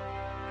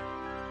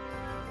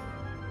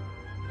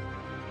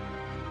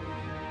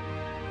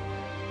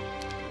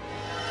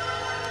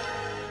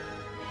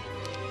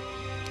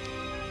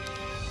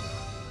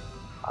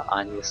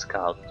 I need a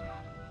scout.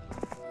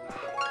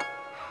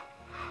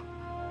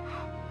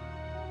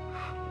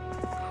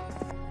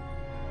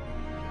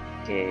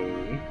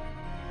 Okay.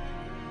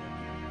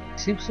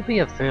 Seems to be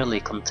a fairly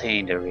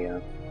contained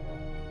area.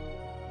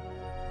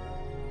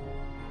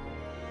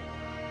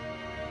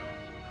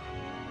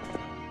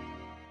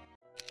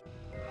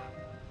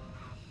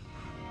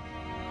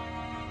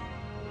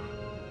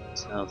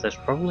 So there's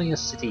probably a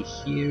city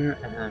here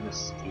and a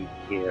city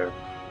here.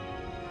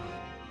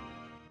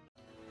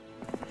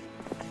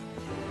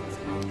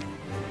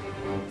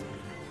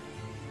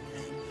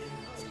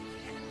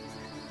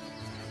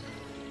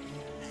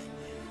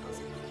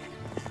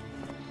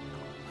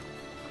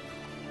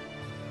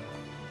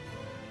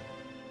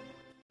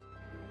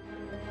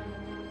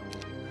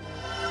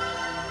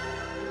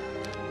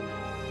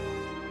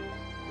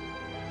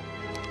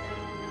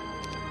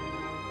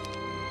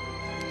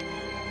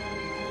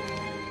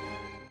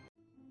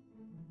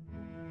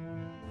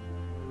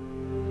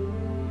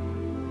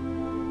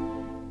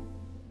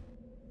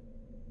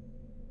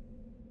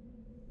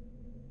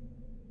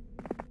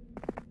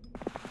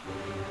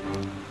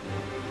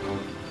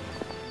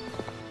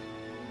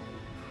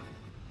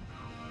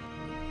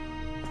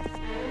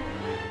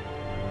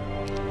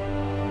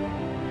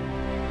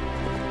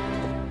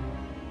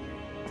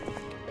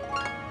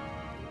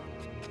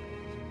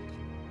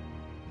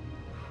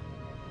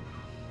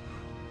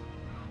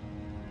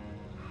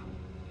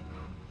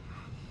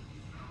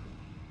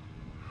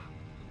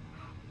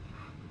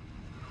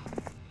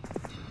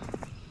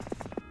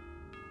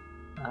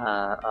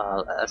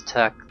 I'll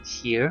attack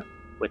here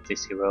with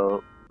this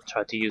hero.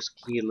 Try to use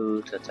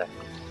Kilu to attack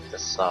the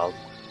south.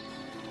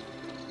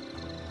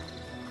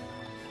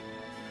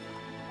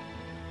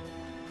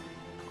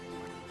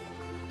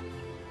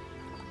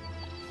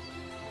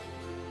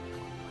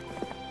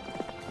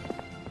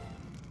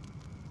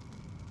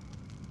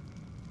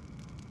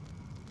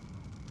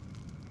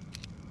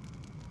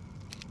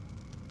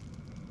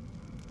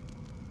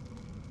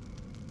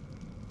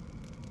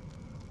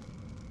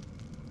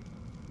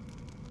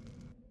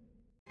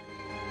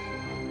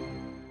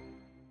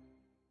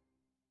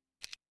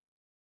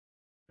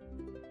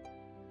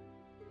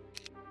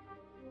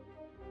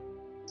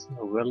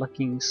 Oh, we're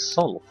lacking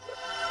sulfur.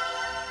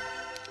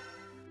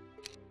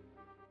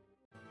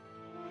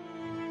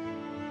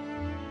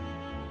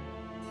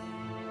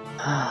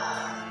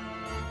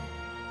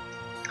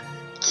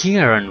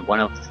 Kieran, one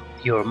of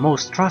your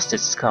most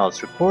trusted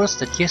scouts, reports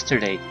that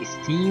yesterday his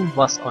team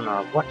was on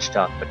a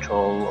watchdog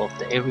patrol of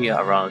the area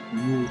around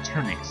New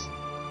Tanis.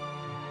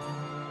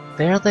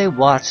 There they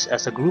watched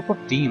as a group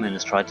of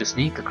demons tried to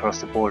sneak across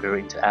the border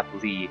into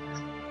Apolli.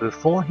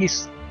 Before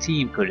his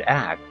team could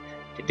act,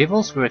 the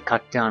devils were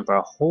cut down by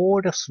a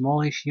horde of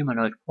smallish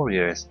humanoid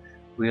warriors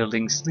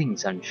wielding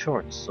slings and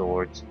short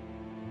swords.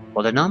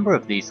 While the number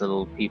of these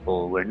little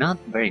people were not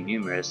very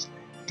numerous,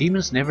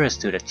 demons never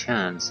stood a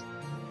chance.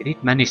 They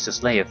did manage to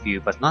slay a few,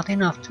 but not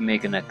enough to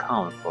make an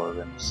account for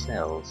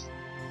themselves.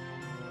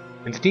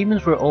 When the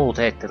demons were all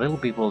dead, the little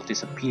people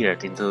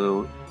disappeared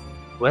into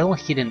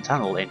well-hidden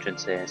tunnel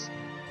entrances.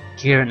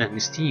 Kieran and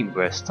his team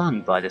were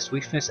stunned by the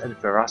swiftness and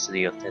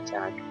ferocity of the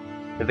attack.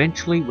 They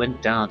eventually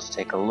went down to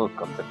take a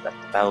look at the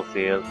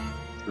battlefield.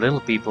 The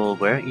little people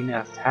were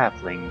enough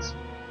halflings.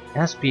 It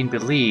has been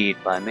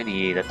believed by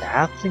many that the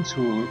halflings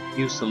who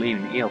used to live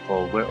in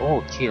Eopol were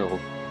all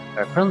killed,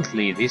 but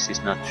apparently this is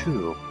not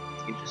true.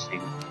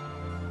 Interesting.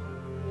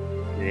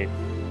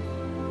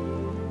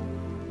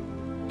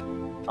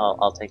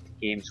 I'll take the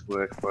game's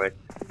word for it.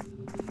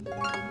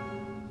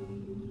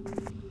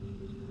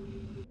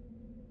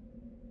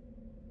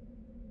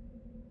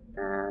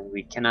 And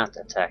we cannot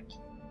attack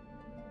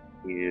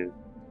you.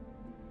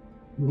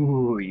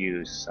 Ooh,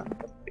 you son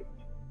of a bitch.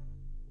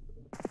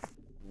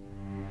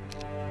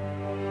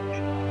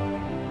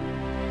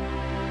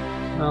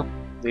 Well,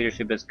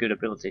 leadership is good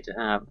ability to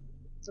have.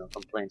 No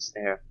complaints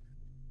there.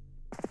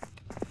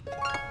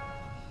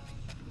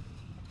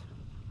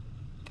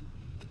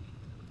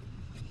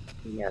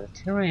 Yeah, the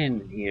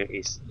terrain here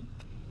is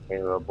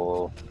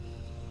terrible.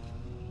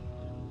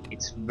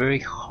 It's very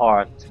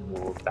hard to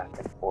move back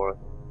and forth.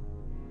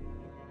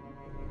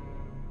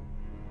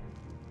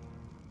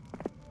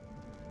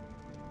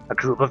 A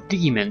group of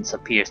demons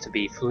appears to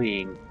be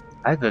fleeing.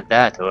 Either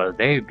that or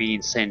they've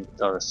been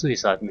sent on a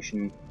suicide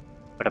mission.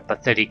 But a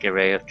pathetic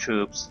array of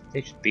troops.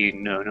 They should be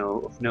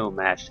of no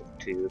match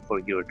for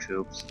your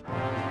troops.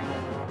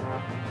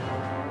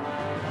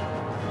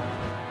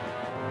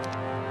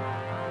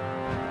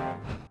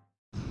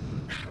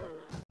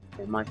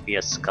 There might be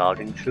a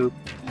scouting troop.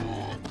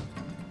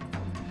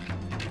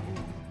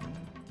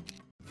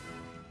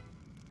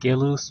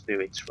 Gelu's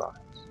spirits rise.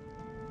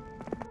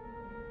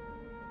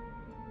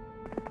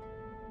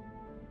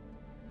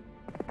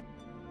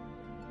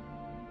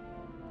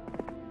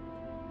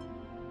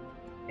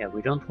 Yeah,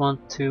 we don't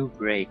want to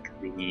break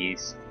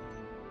these.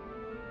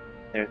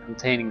 They're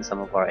containing some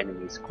of our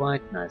enemies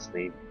quite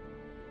nicely.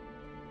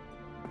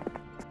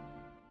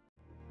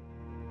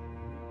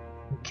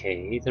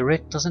 Okay, the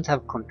red doesn't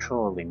have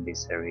control in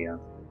this area.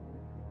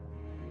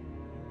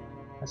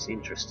 That's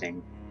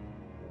interesting.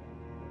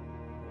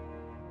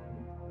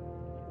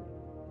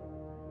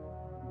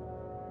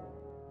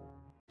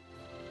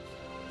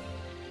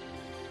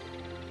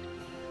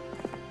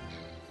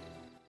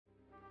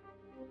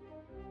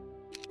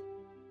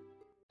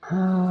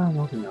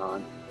 Moving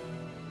on.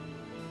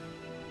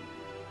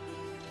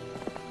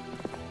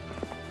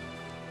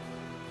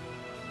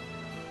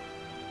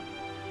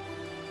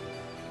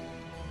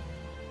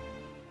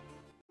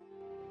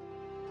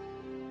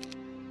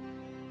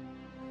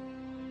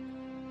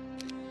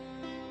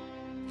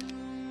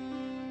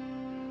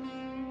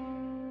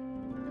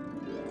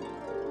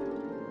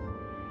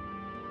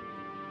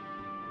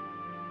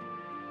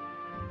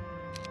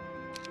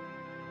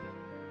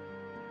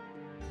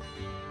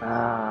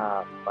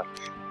 Fuck.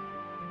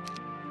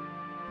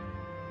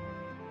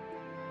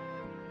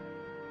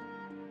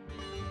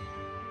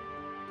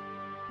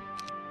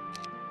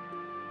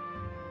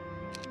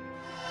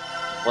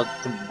 What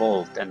the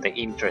volt and the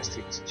interest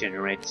it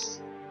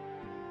generates.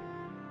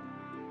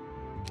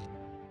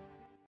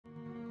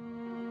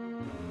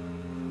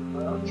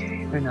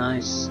 Okay, very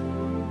nice.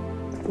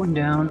 One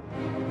down.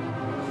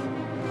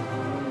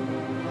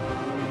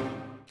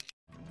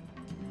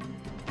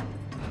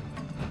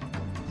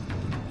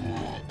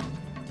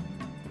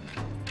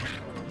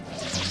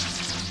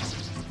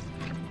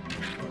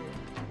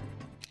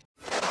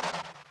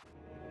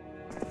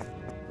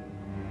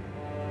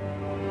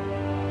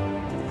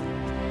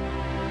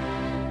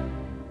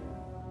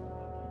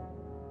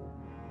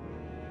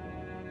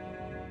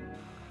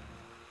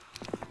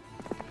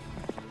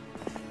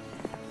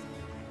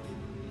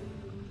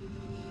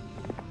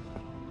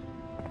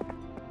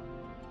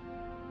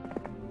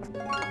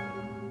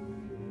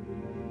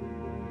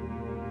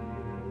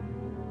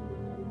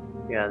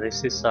 Yeah,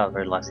 this is a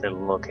very nice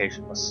little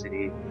location for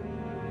city.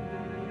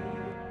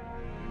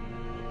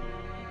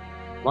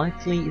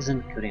 Lively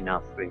isn't good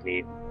enough,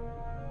 really.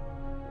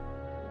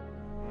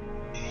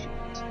 Shit.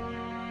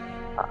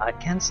 I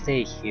can't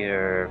stay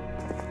here,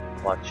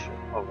 watch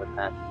over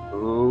that.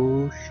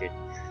 Oh shit.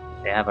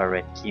 They have a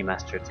red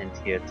keymaster tent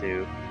here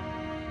too.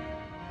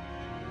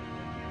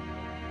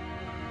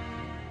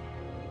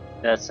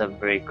 That's a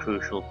very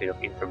crucial bit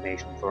of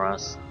information for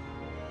us.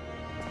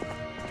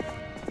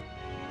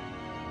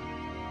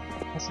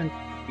 hasn't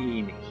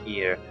been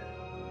here.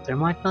 There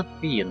might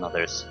not be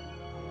another.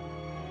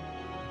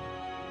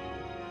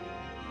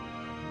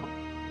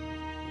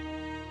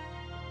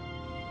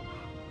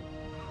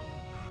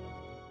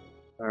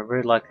 We're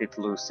very likely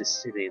to lose this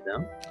city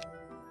though.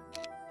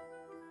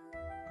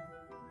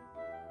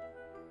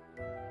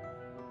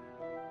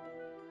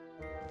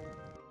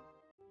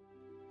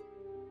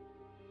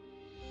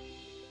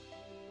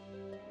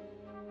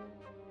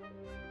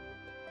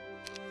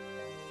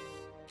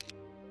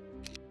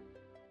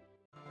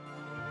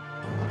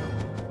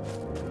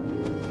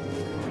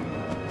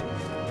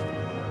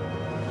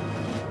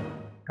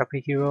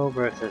 Crappy hero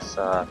versus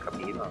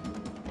crappy hero.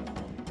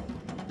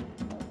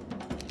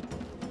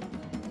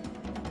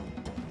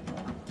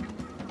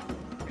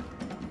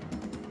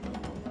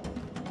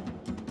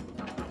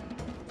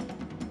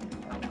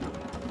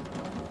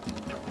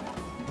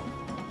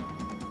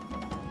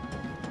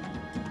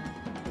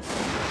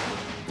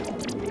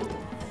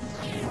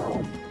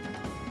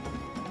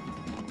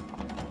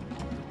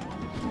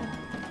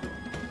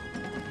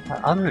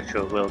 I'm not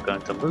sure we're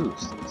going to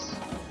lose this.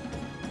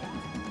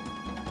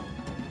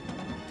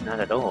 Not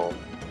at all.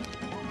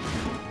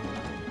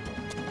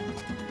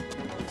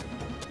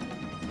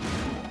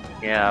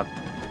 Yeah.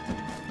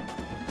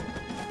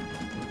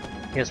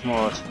 He has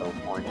more spell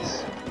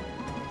points.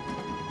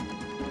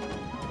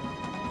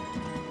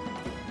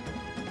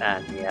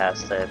 And he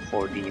has the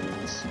 4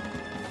 demons.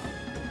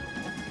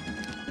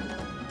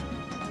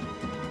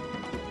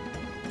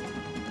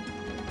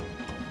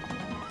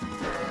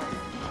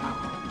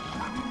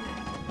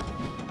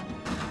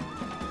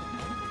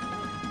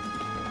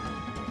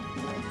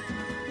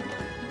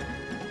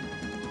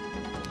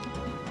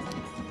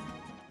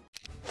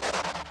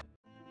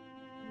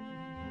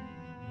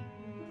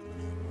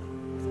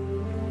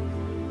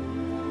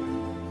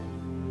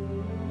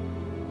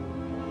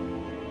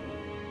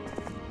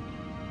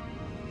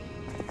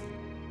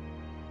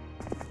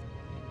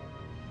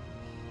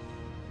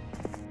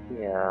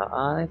 Yeah,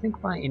 I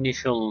think my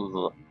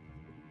initial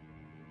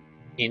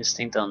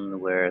instinct on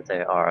where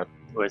they are,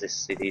 where the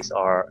cities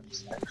are,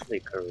 is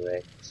actually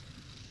correct.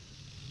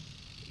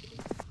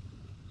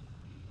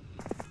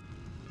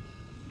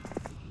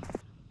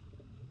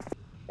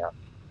 Yeah.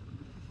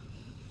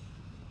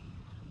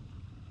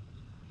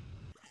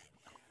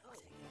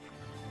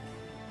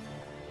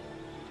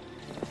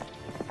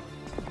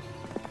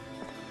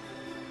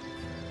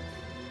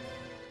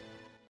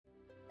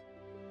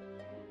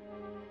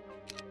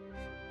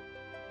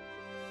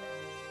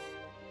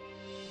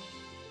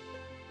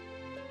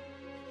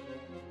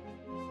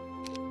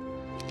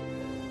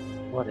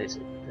 What is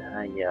it?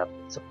 Yeah,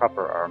 it's a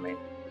proper army.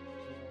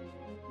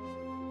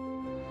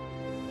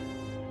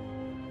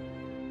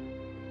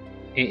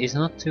 It's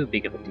not too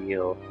big of a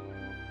deal.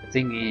 The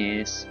thing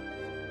is,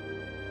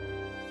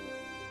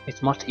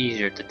 it's much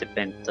easier to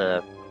defend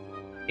the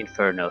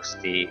Inferno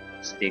city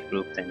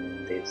group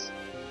than this.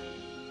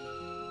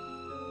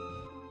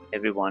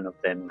 Every one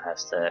of them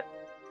has the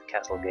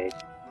castle gate.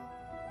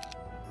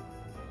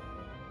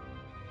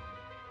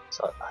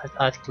 So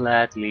I'd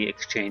gladly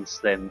exchange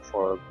them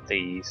for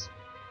these.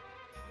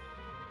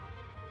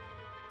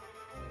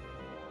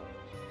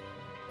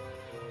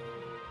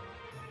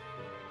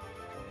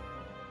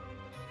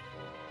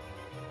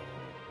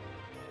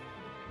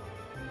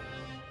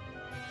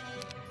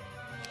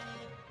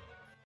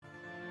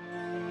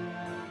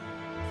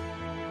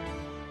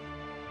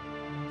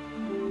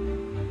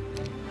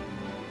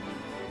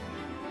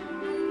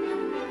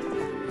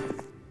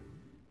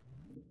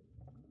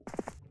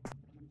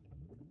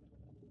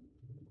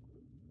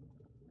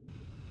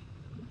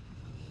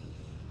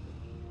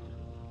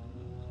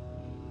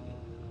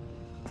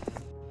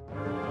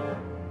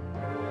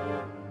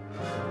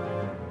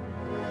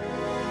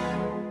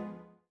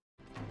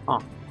 Huh.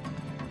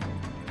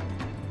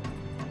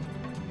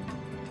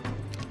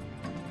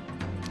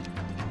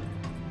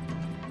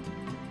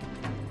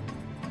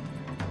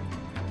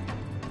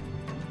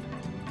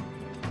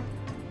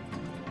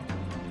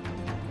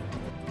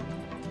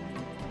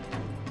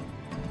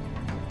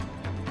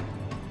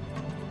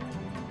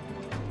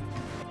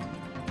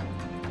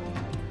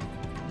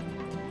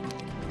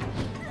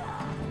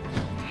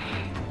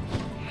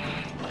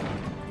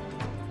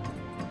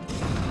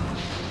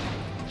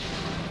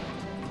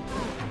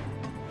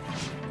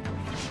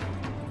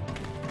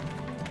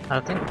 I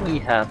think we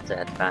have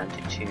the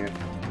advantage here.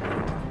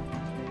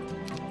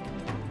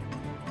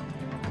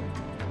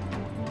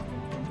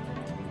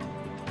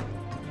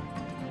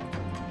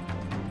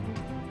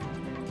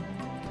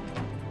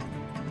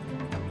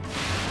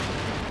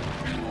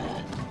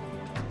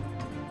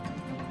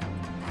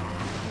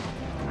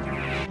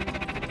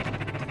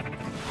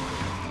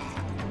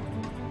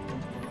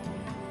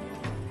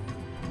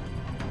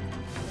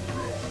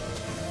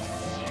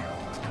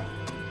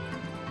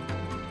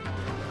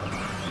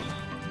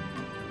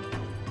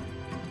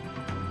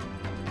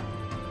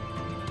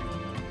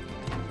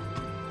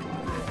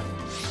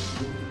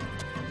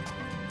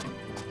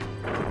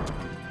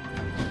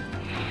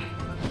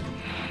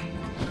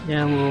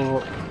 Yeah,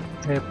 well,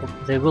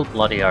 they will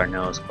bloody our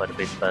nose quite a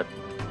bit, but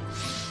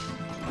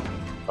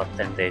but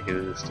then they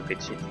do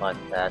stupid shit like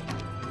that.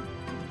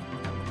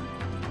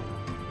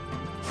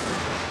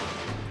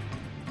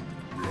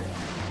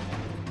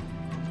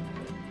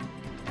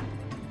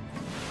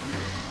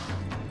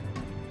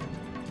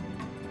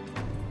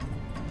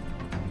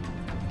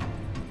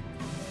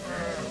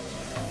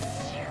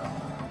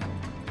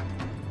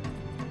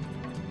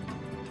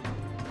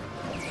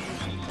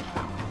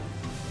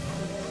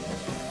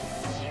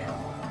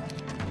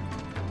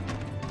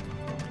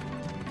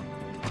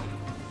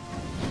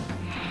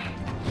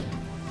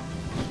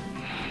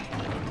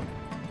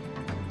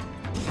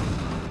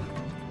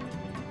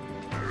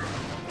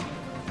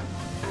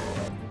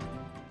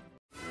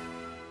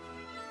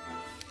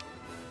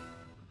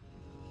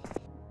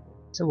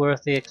 It's a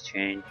worthy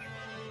exchange.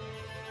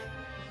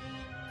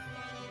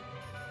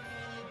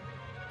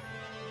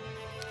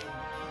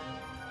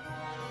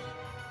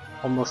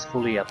 Almost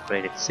fully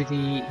upgraded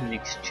city in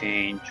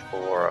exchange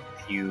for a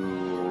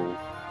few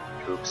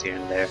troops here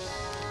and there.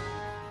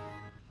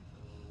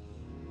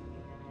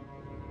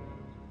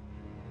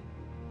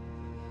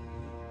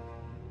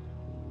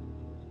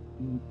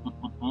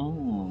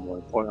 More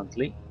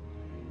importantly,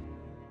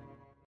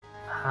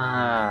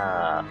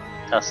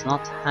 does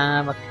not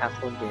have a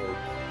capital gate.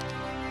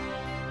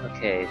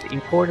 Okay, the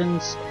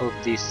importance of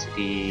this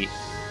city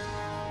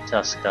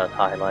just got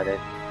highlighted.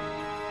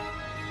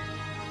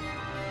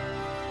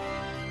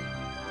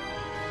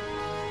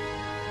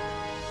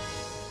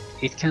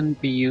 It can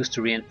be used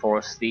to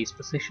reinforce these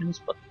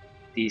positions, but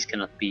these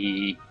cannot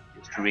be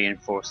used to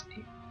reinforce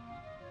the.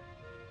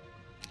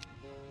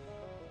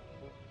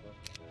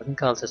 I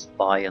think I'll just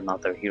buy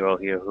another hero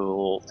here who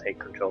will take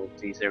control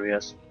of these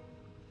areas.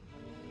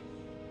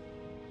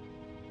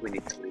 We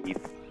need to leave.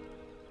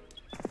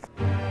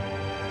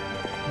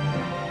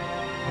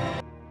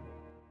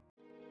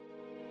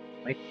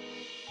 Wait.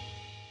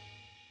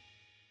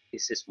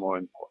 This is more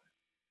important.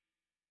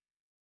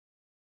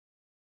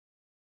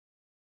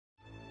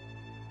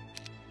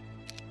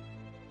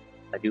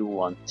 I do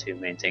want to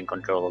maintain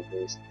control of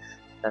this.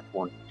 That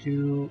won't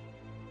do.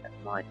 That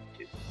might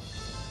do.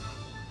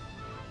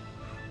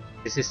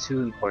 This is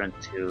too important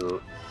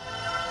to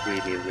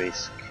really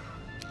risk.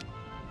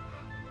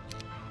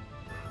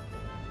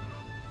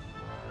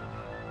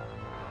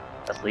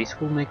 At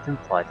least we'll make them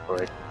fight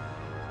for it.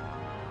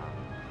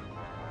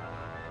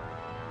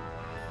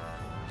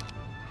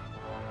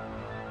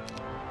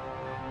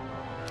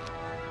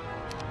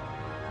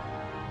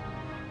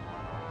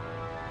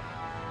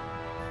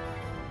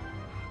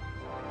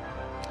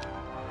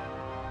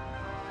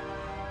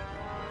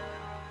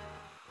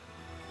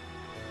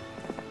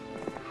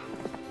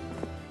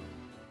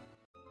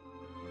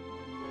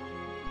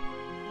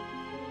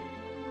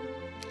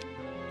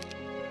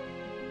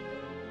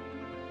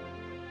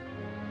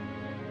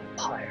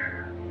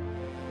 Empire.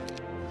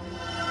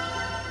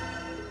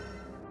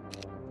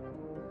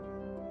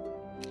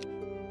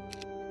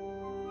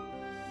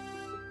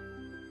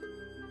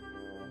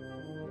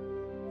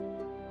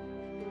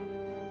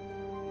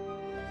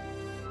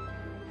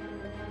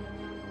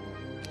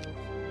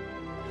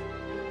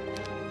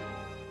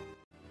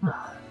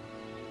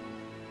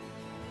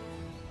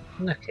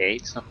 Okay,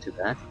 it's not too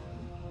bad.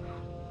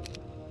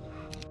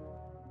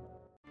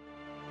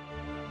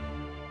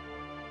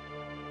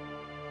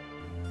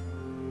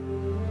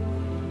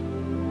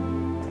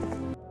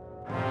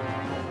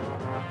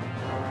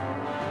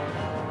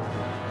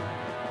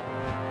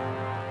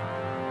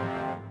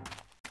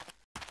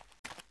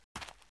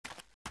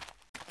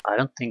 I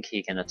don't think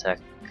he can attack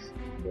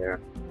here.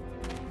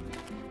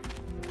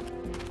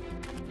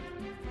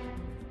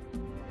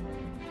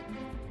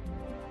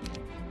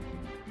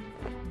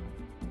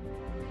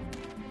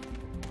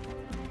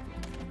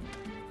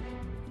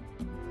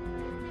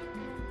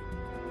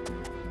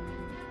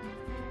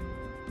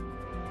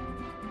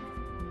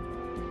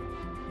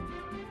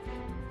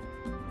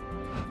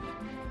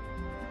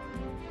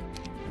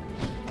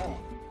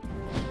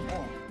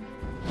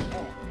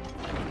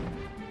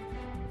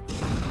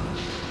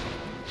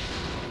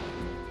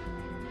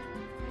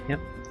 Yep,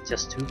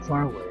 just too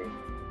far away.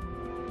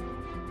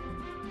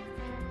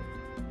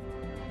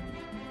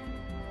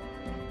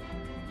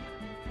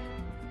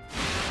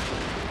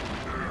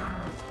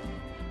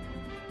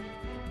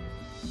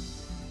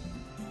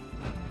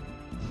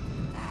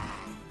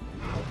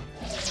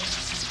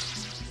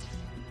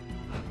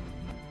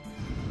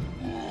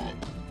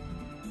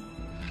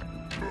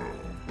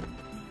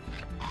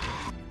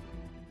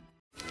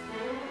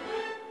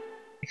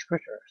 Expressor.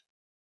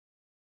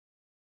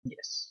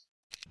 Yes.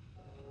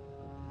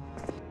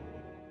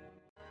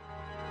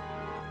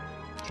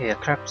 Okay, a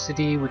crap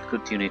city with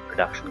good unit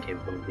production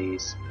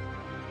capabilities.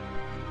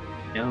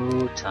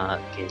 No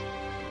target.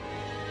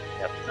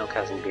 Yep, no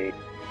castle gate.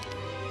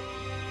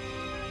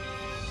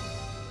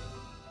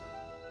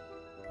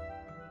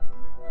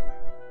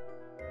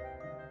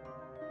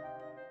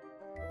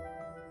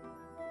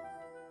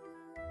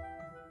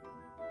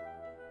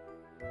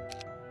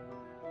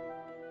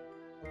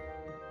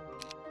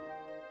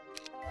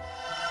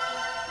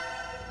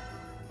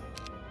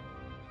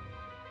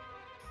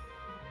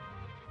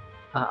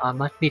 I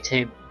might be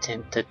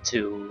tempted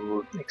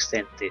to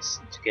extend this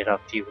to get a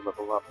few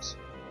level ups.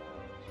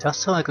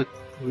 Just so I could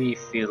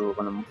refill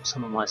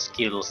some of my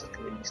skills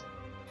at least.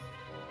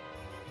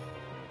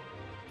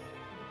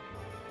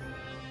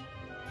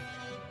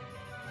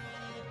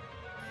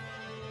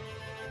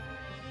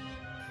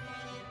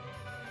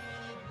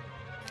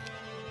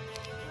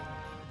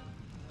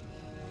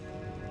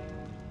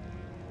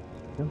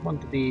 I don't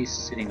want to be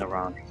sitting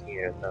around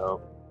here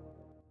though.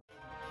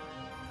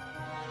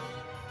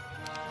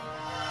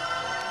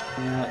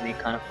 Yeah, any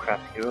kind of crap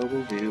hero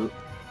will do.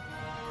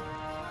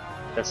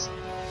 Just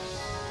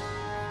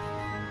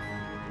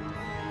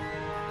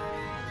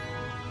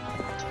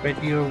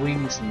spread your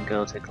wings and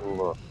go take a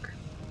look.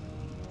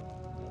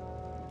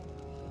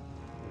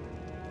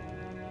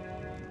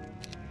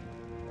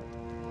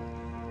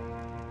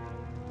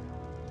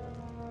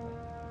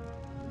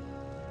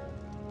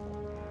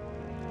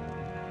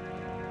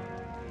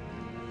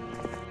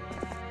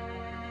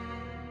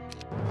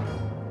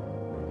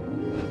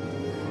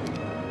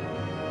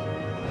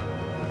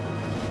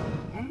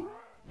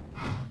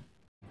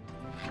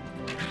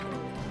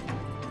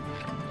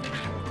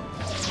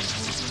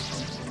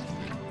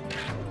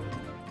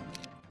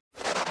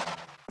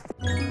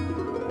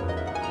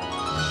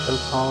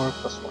 Willpower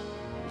 +1.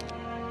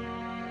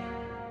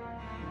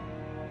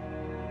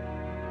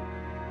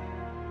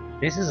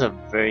 This is a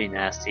very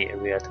nasty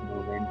area to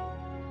move in.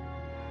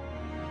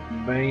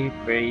 Very,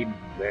 very,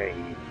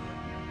 very.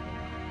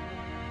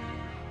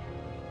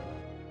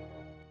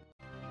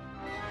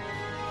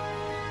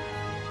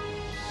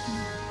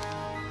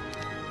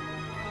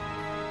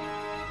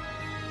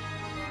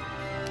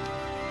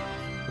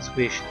 Guess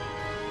we should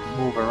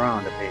move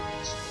around a bit.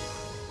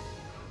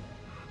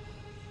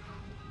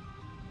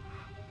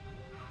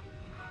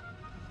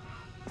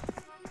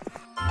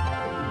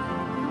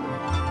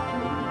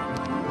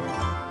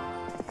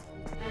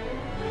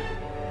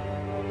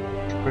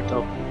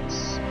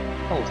 Opens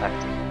all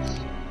tactics.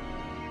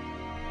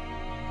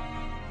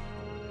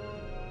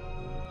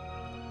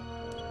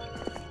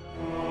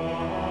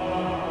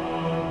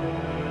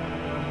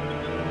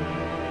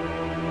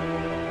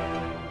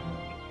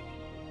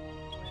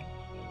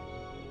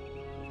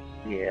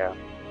 Yeah,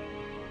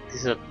 this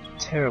is a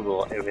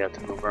terrible area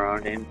to move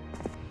around in.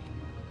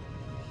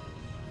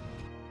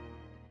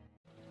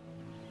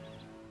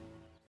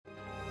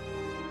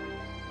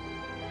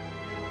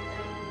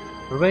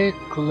 We're very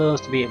close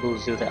to be able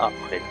to do the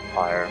upgrade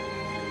fire.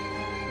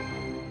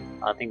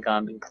 I think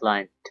I'm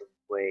inclined to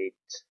wait.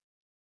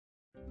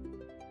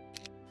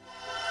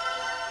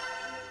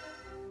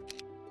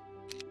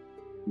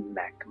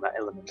 Magma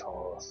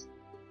elementals.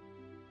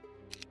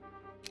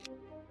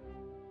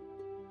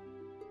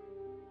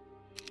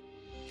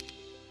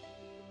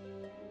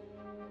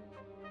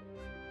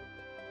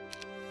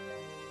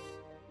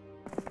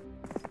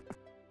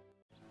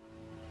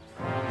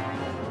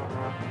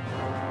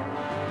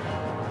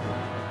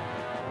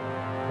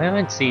 I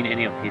haven't seen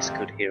any of his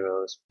good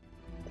heroes.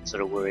 That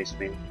sort of worries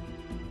me.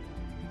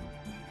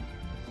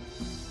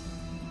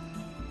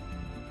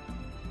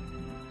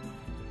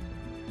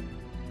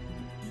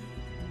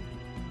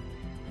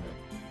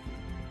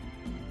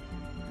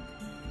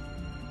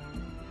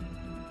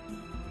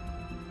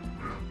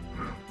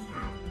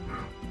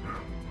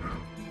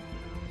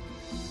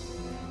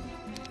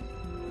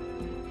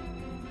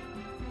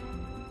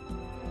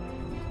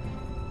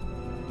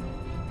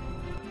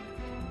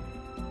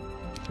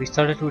 We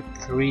started with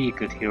 3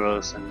 good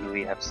heroes and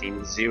we have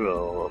seen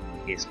 0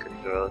 of his good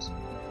heroes.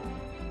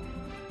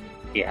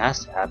 He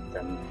has to have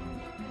them.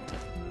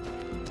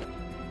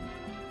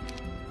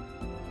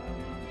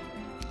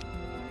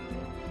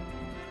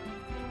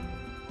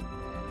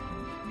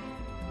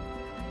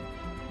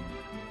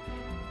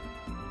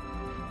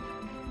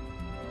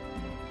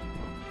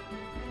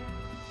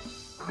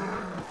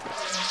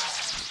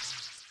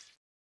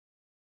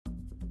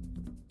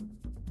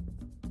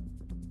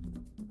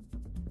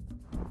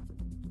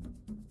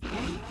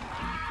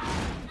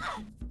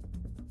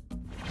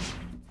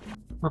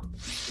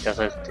 Because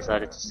I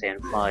decided to stay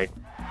and fight.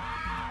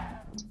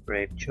 It's a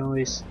brave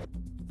choice.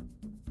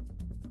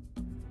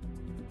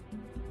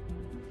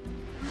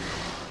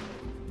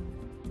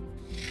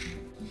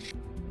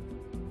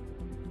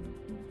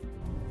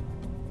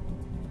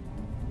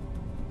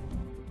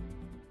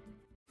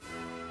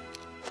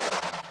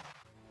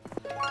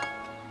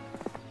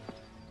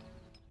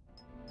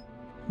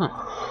 Huh.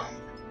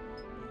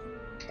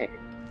 Okay.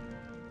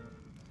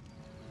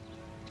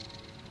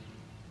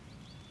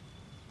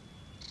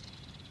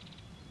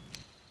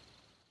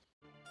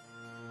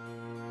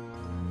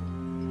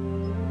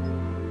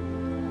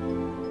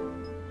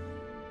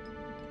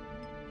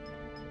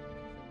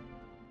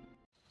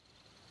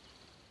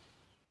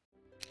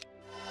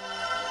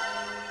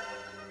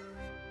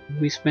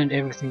 We spent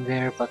everything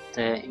there, but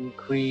the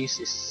increase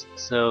is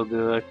so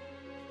good.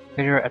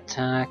 Better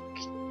attack,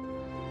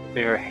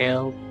 better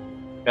health,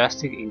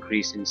 drastic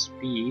increase in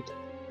speed,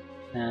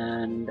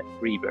 and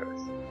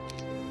rebirth.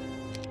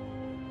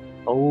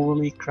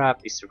 Holy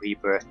crap, is the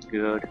rebirth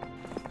good.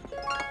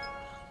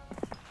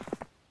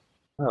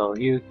 Well,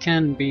 you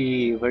can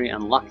be very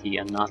unlucky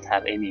and not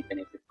have any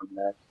benefit from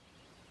that.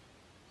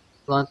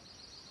 But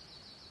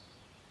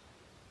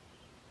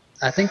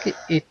I think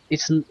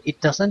it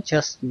doesn't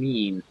just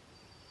mean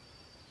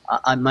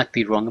I might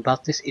be wrong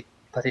about this.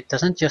 But it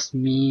doesn't just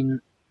mean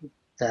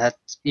that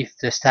if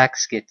the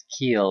stacks get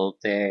killed,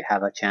 they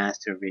have a chance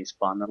to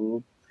respawn a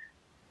little.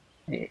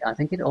 I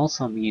think it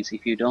also means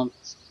if you don't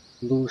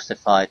lose the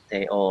fight,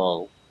 they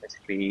all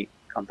basically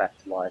come back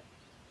to life.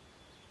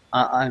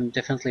 I'm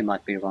definitely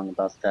might be wrong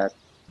about that.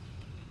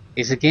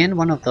 It's again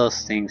one of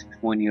those things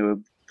when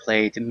you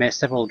play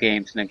several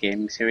games in a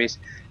gaming series,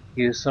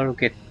 you sort of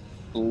get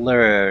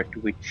blurred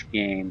which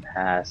game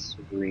has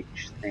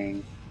which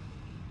thing.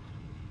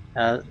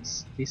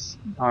 This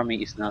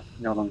army is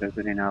no longer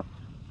good enough.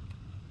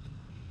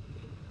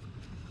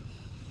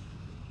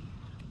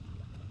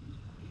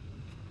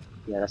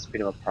 Yeah, that's a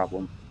bit of a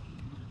problem.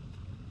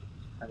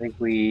 I think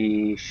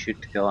we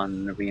should go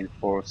and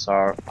reinforce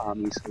our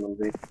armies a little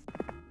bit.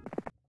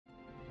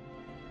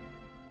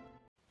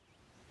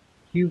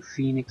 Few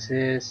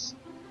phoenixes,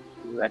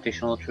 few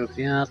additional troops,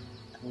 yeah,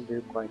 that will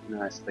do quite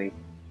nicely.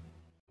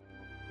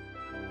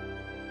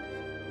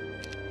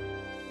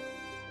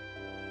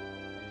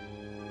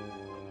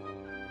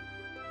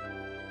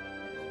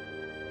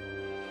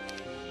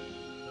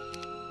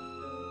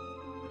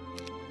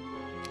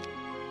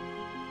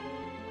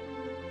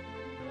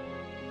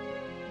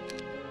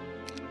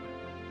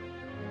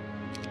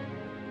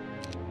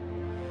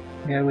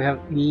 Yeah, we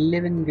have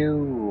 11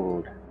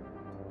 gold.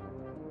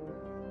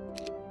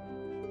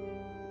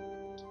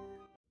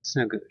 It's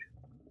no good.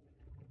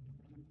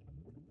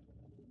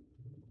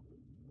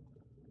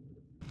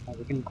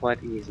 We can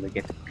quite easily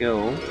get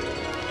gold.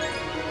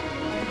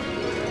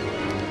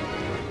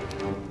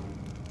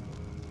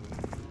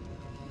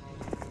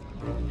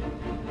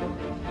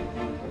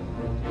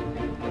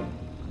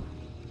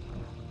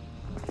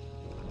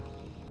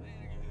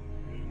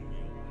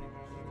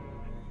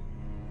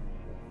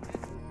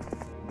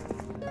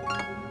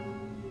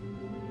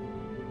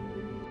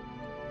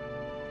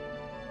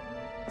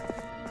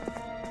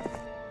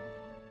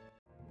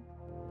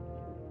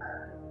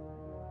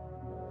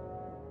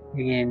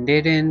 Again,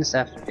 dead ends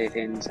after dead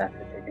ends after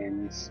dead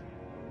ends.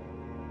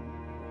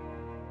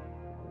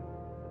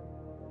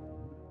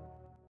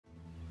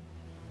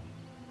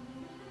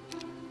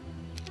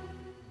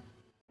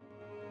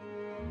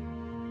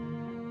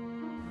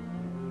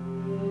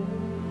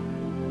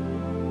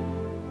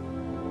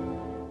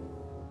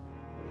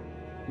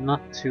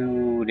 Not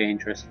too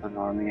dangerous for an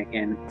army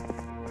again.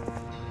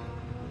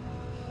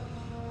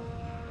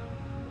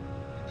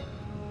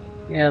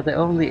 Yeah, the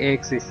only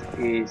exit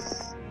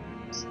is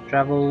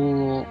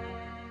travel,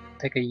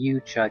 take a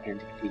huge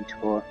gigantic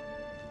detour.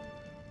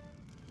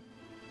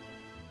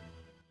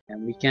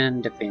 And we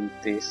can defend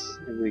this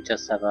if we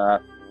just have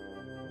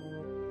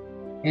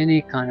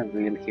any kind of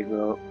real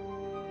hero.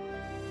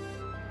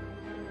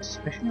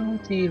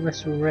 Specialty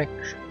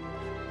resurrection.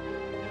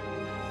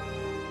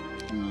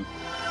 I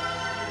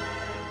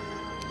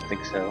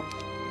think so.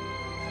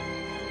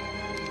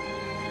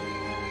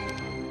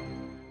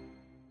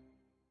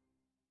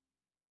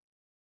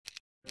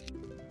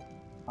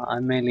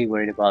 I'm mainly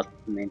worried about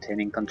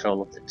maintaining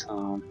control of the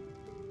town.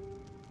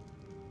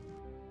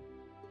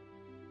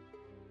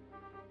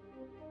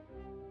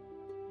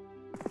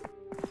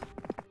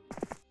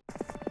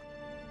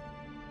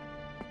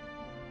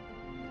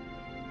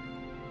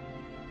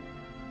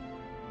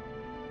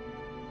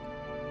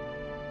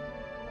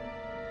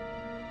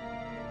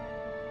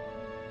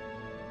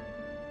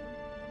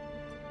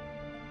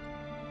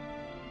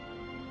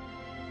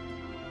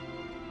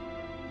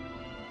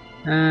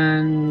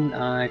 And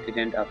I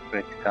didn't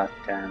upgrade the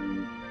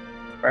goddamn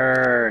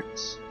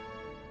birds.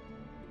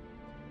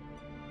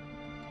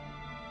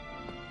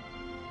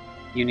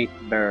 You need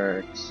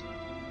birds.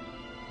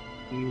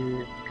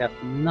 You got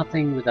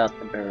nothing without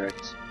the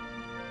birds.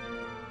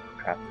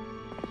 Crap.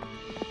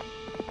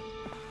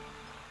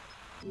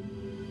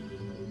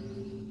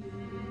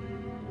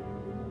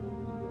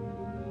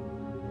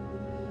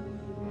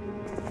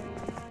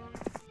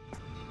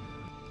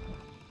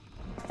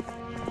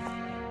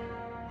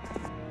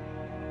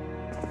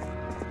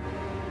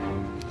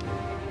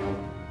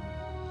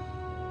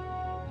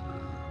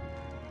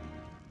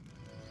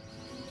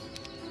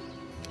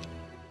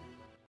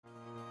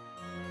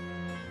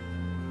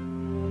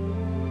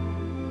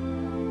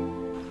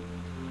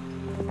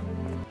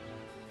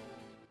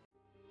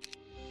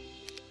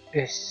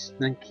 Yes,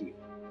 thank you.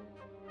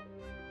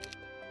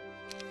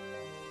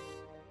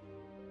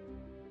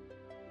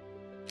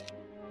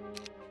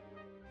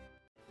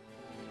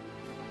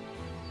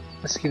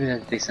 Let's give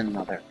this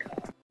another go.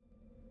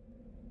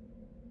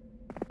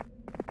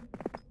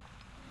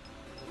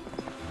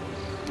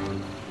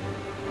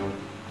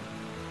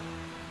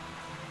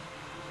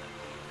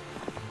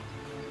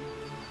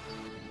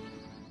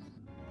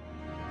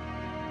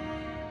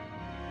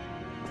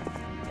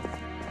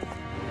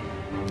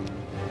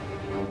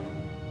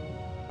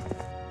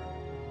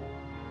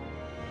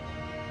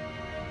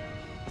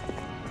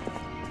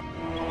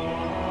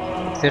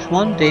 If there's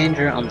one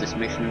danger on this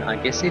mission, I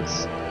guess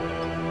it's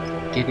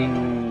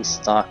getting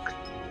stuck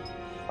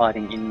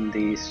fighting in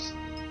these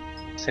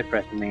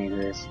separate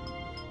mazes.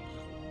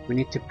 We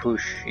need to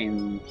push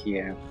in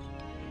here.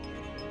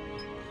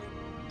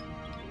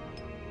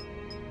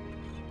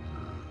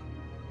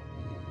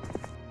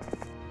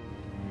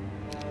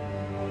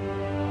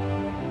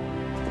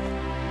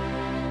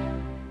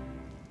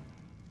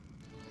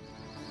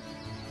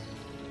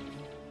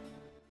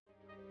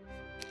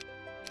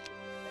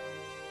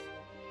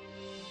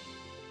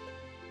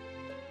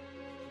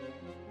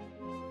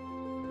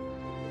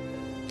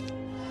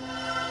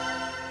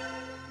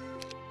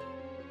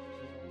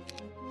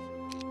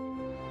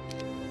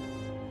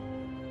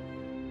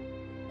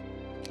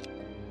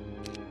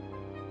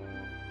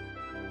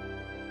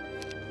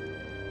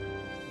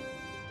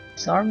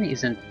 This army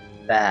isn't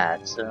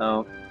bad,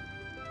 so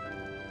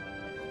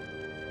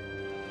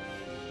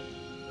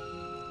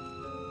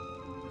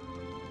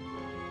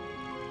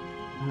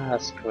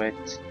that's great.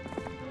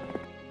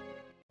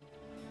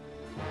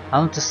 I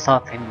want to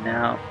stop him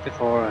now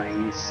before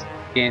he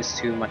gains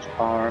too much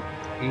power.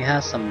 He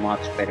has a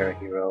much better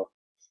hero.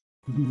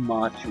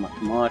 Much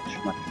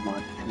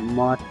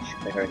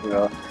better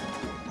hero.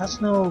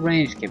 Has no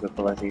range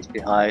capabilities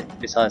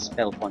besides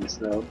spell points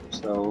though,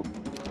 so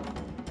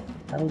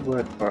that'll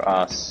work for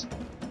us.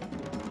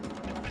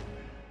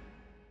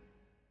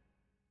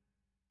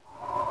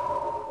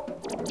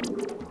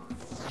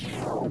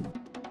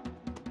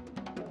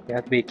 You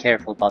have to be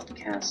careful about the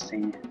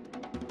casting.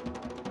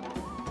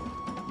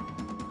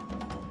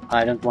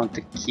 I don't want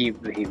to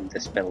keep him the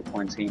spell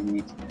points he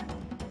needs.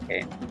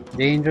 Okay,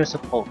 dangerous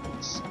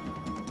opponents.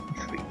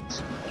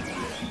 Freeze.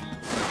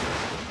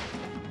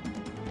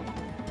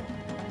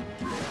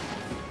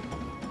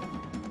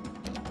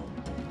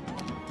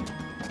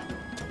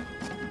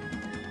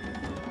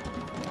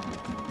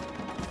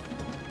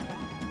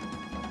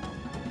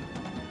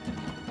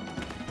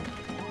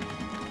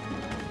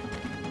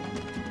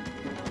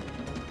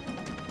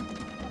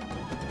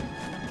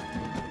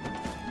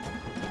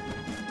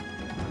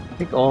 I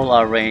think all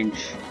our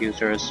range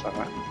users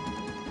are...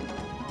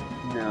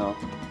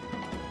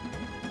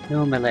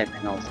 No melee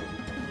penalty.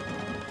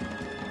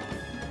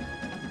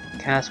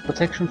 Cast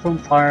protection from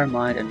fire,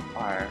 mind and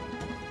fire.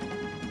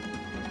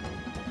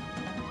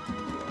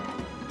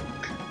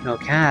 No,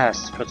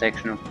 cast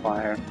protection from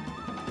fire.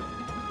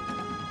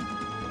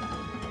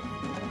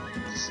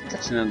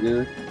 That's no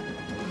good.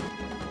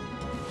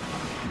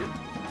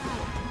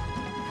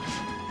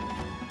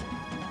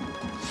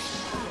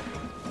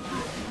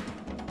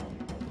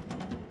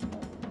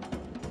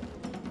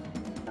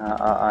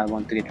 I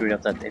want to get rid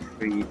of that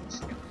F3.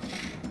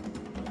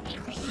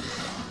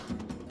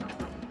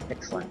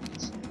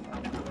 Excellent.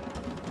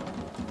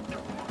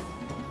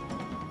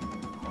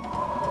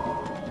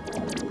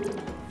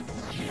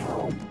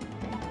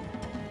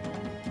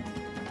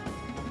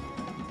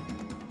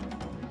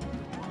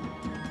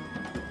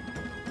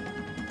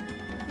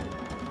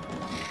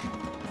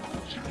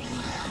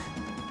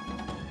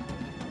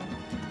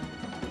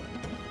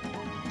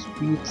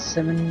 Speed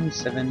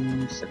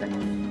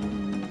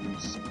 777.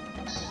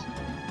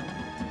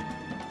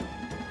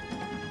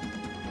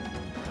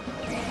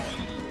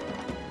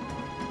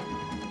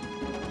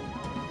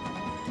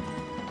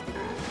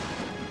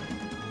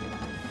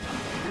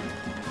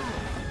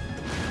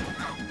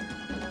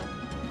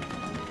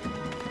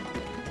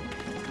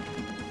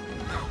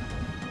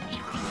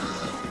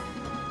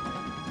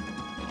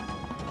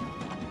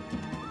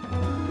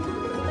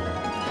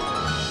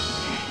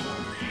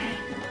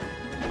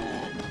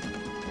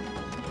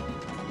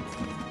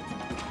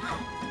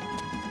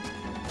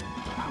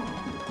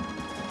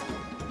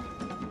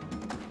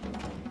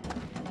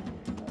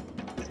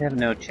 They have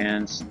no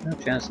chance in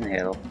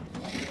hell.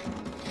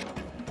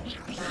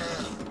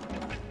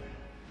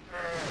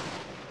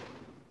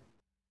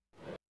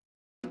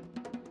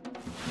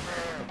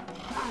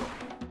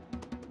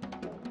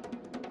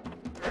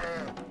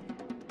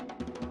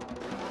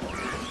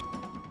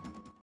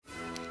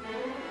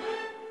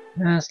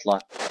 Last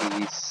luck,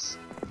 please.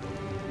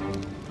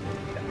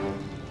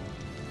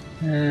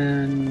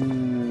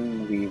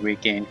 And we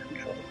regain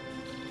control.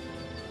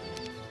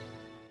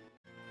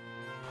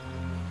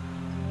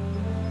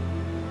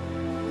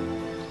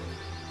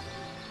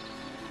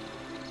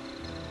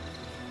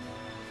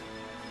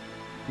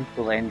 I think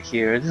we'll end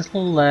here. This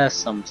will last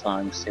some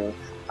time still.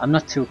 I'm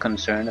not too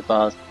concerned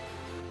about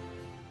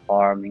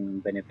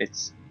farming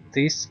benefits.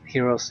 These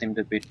heroes seem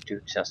to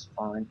do just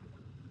fine.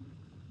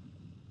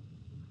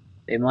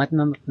 They might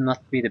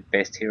not be the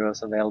best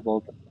heroes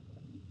available, but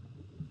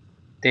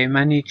they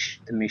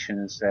manage the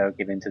missions that are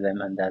given to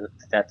them, and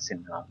that's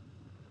enough.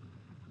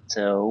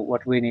 So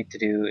what we need to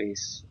do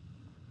is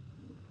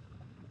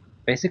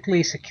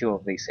basically secure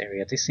this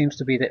area. This seems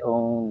to be the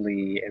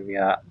only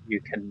area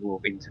you can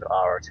move into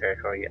our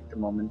territory at the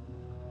moment.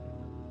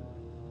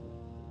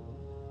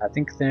 I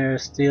think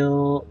there's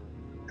still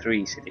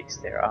 3 cities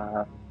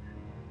there,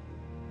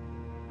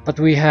 but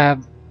we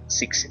have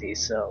 6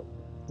 cities, so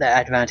the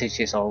advantage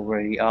is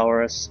already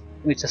ours.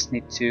 We just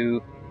need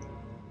to,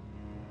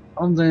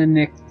 on the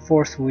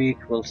 4th week,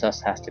 we'll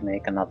just have to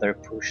make another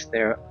push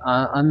there.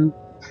 I'm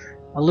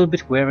a little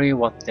bit wary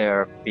what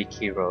their big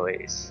hero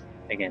is.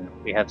 Again,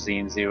 we have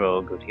seen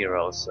 0 good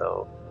heroes,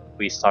 so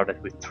we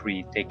started with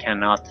 3. They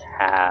cannot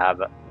have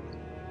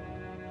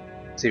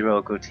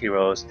 0 good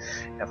heroes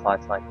in a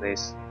fight like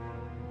this.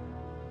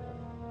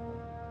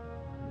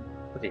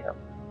 But yeah,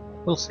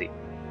 we'll see.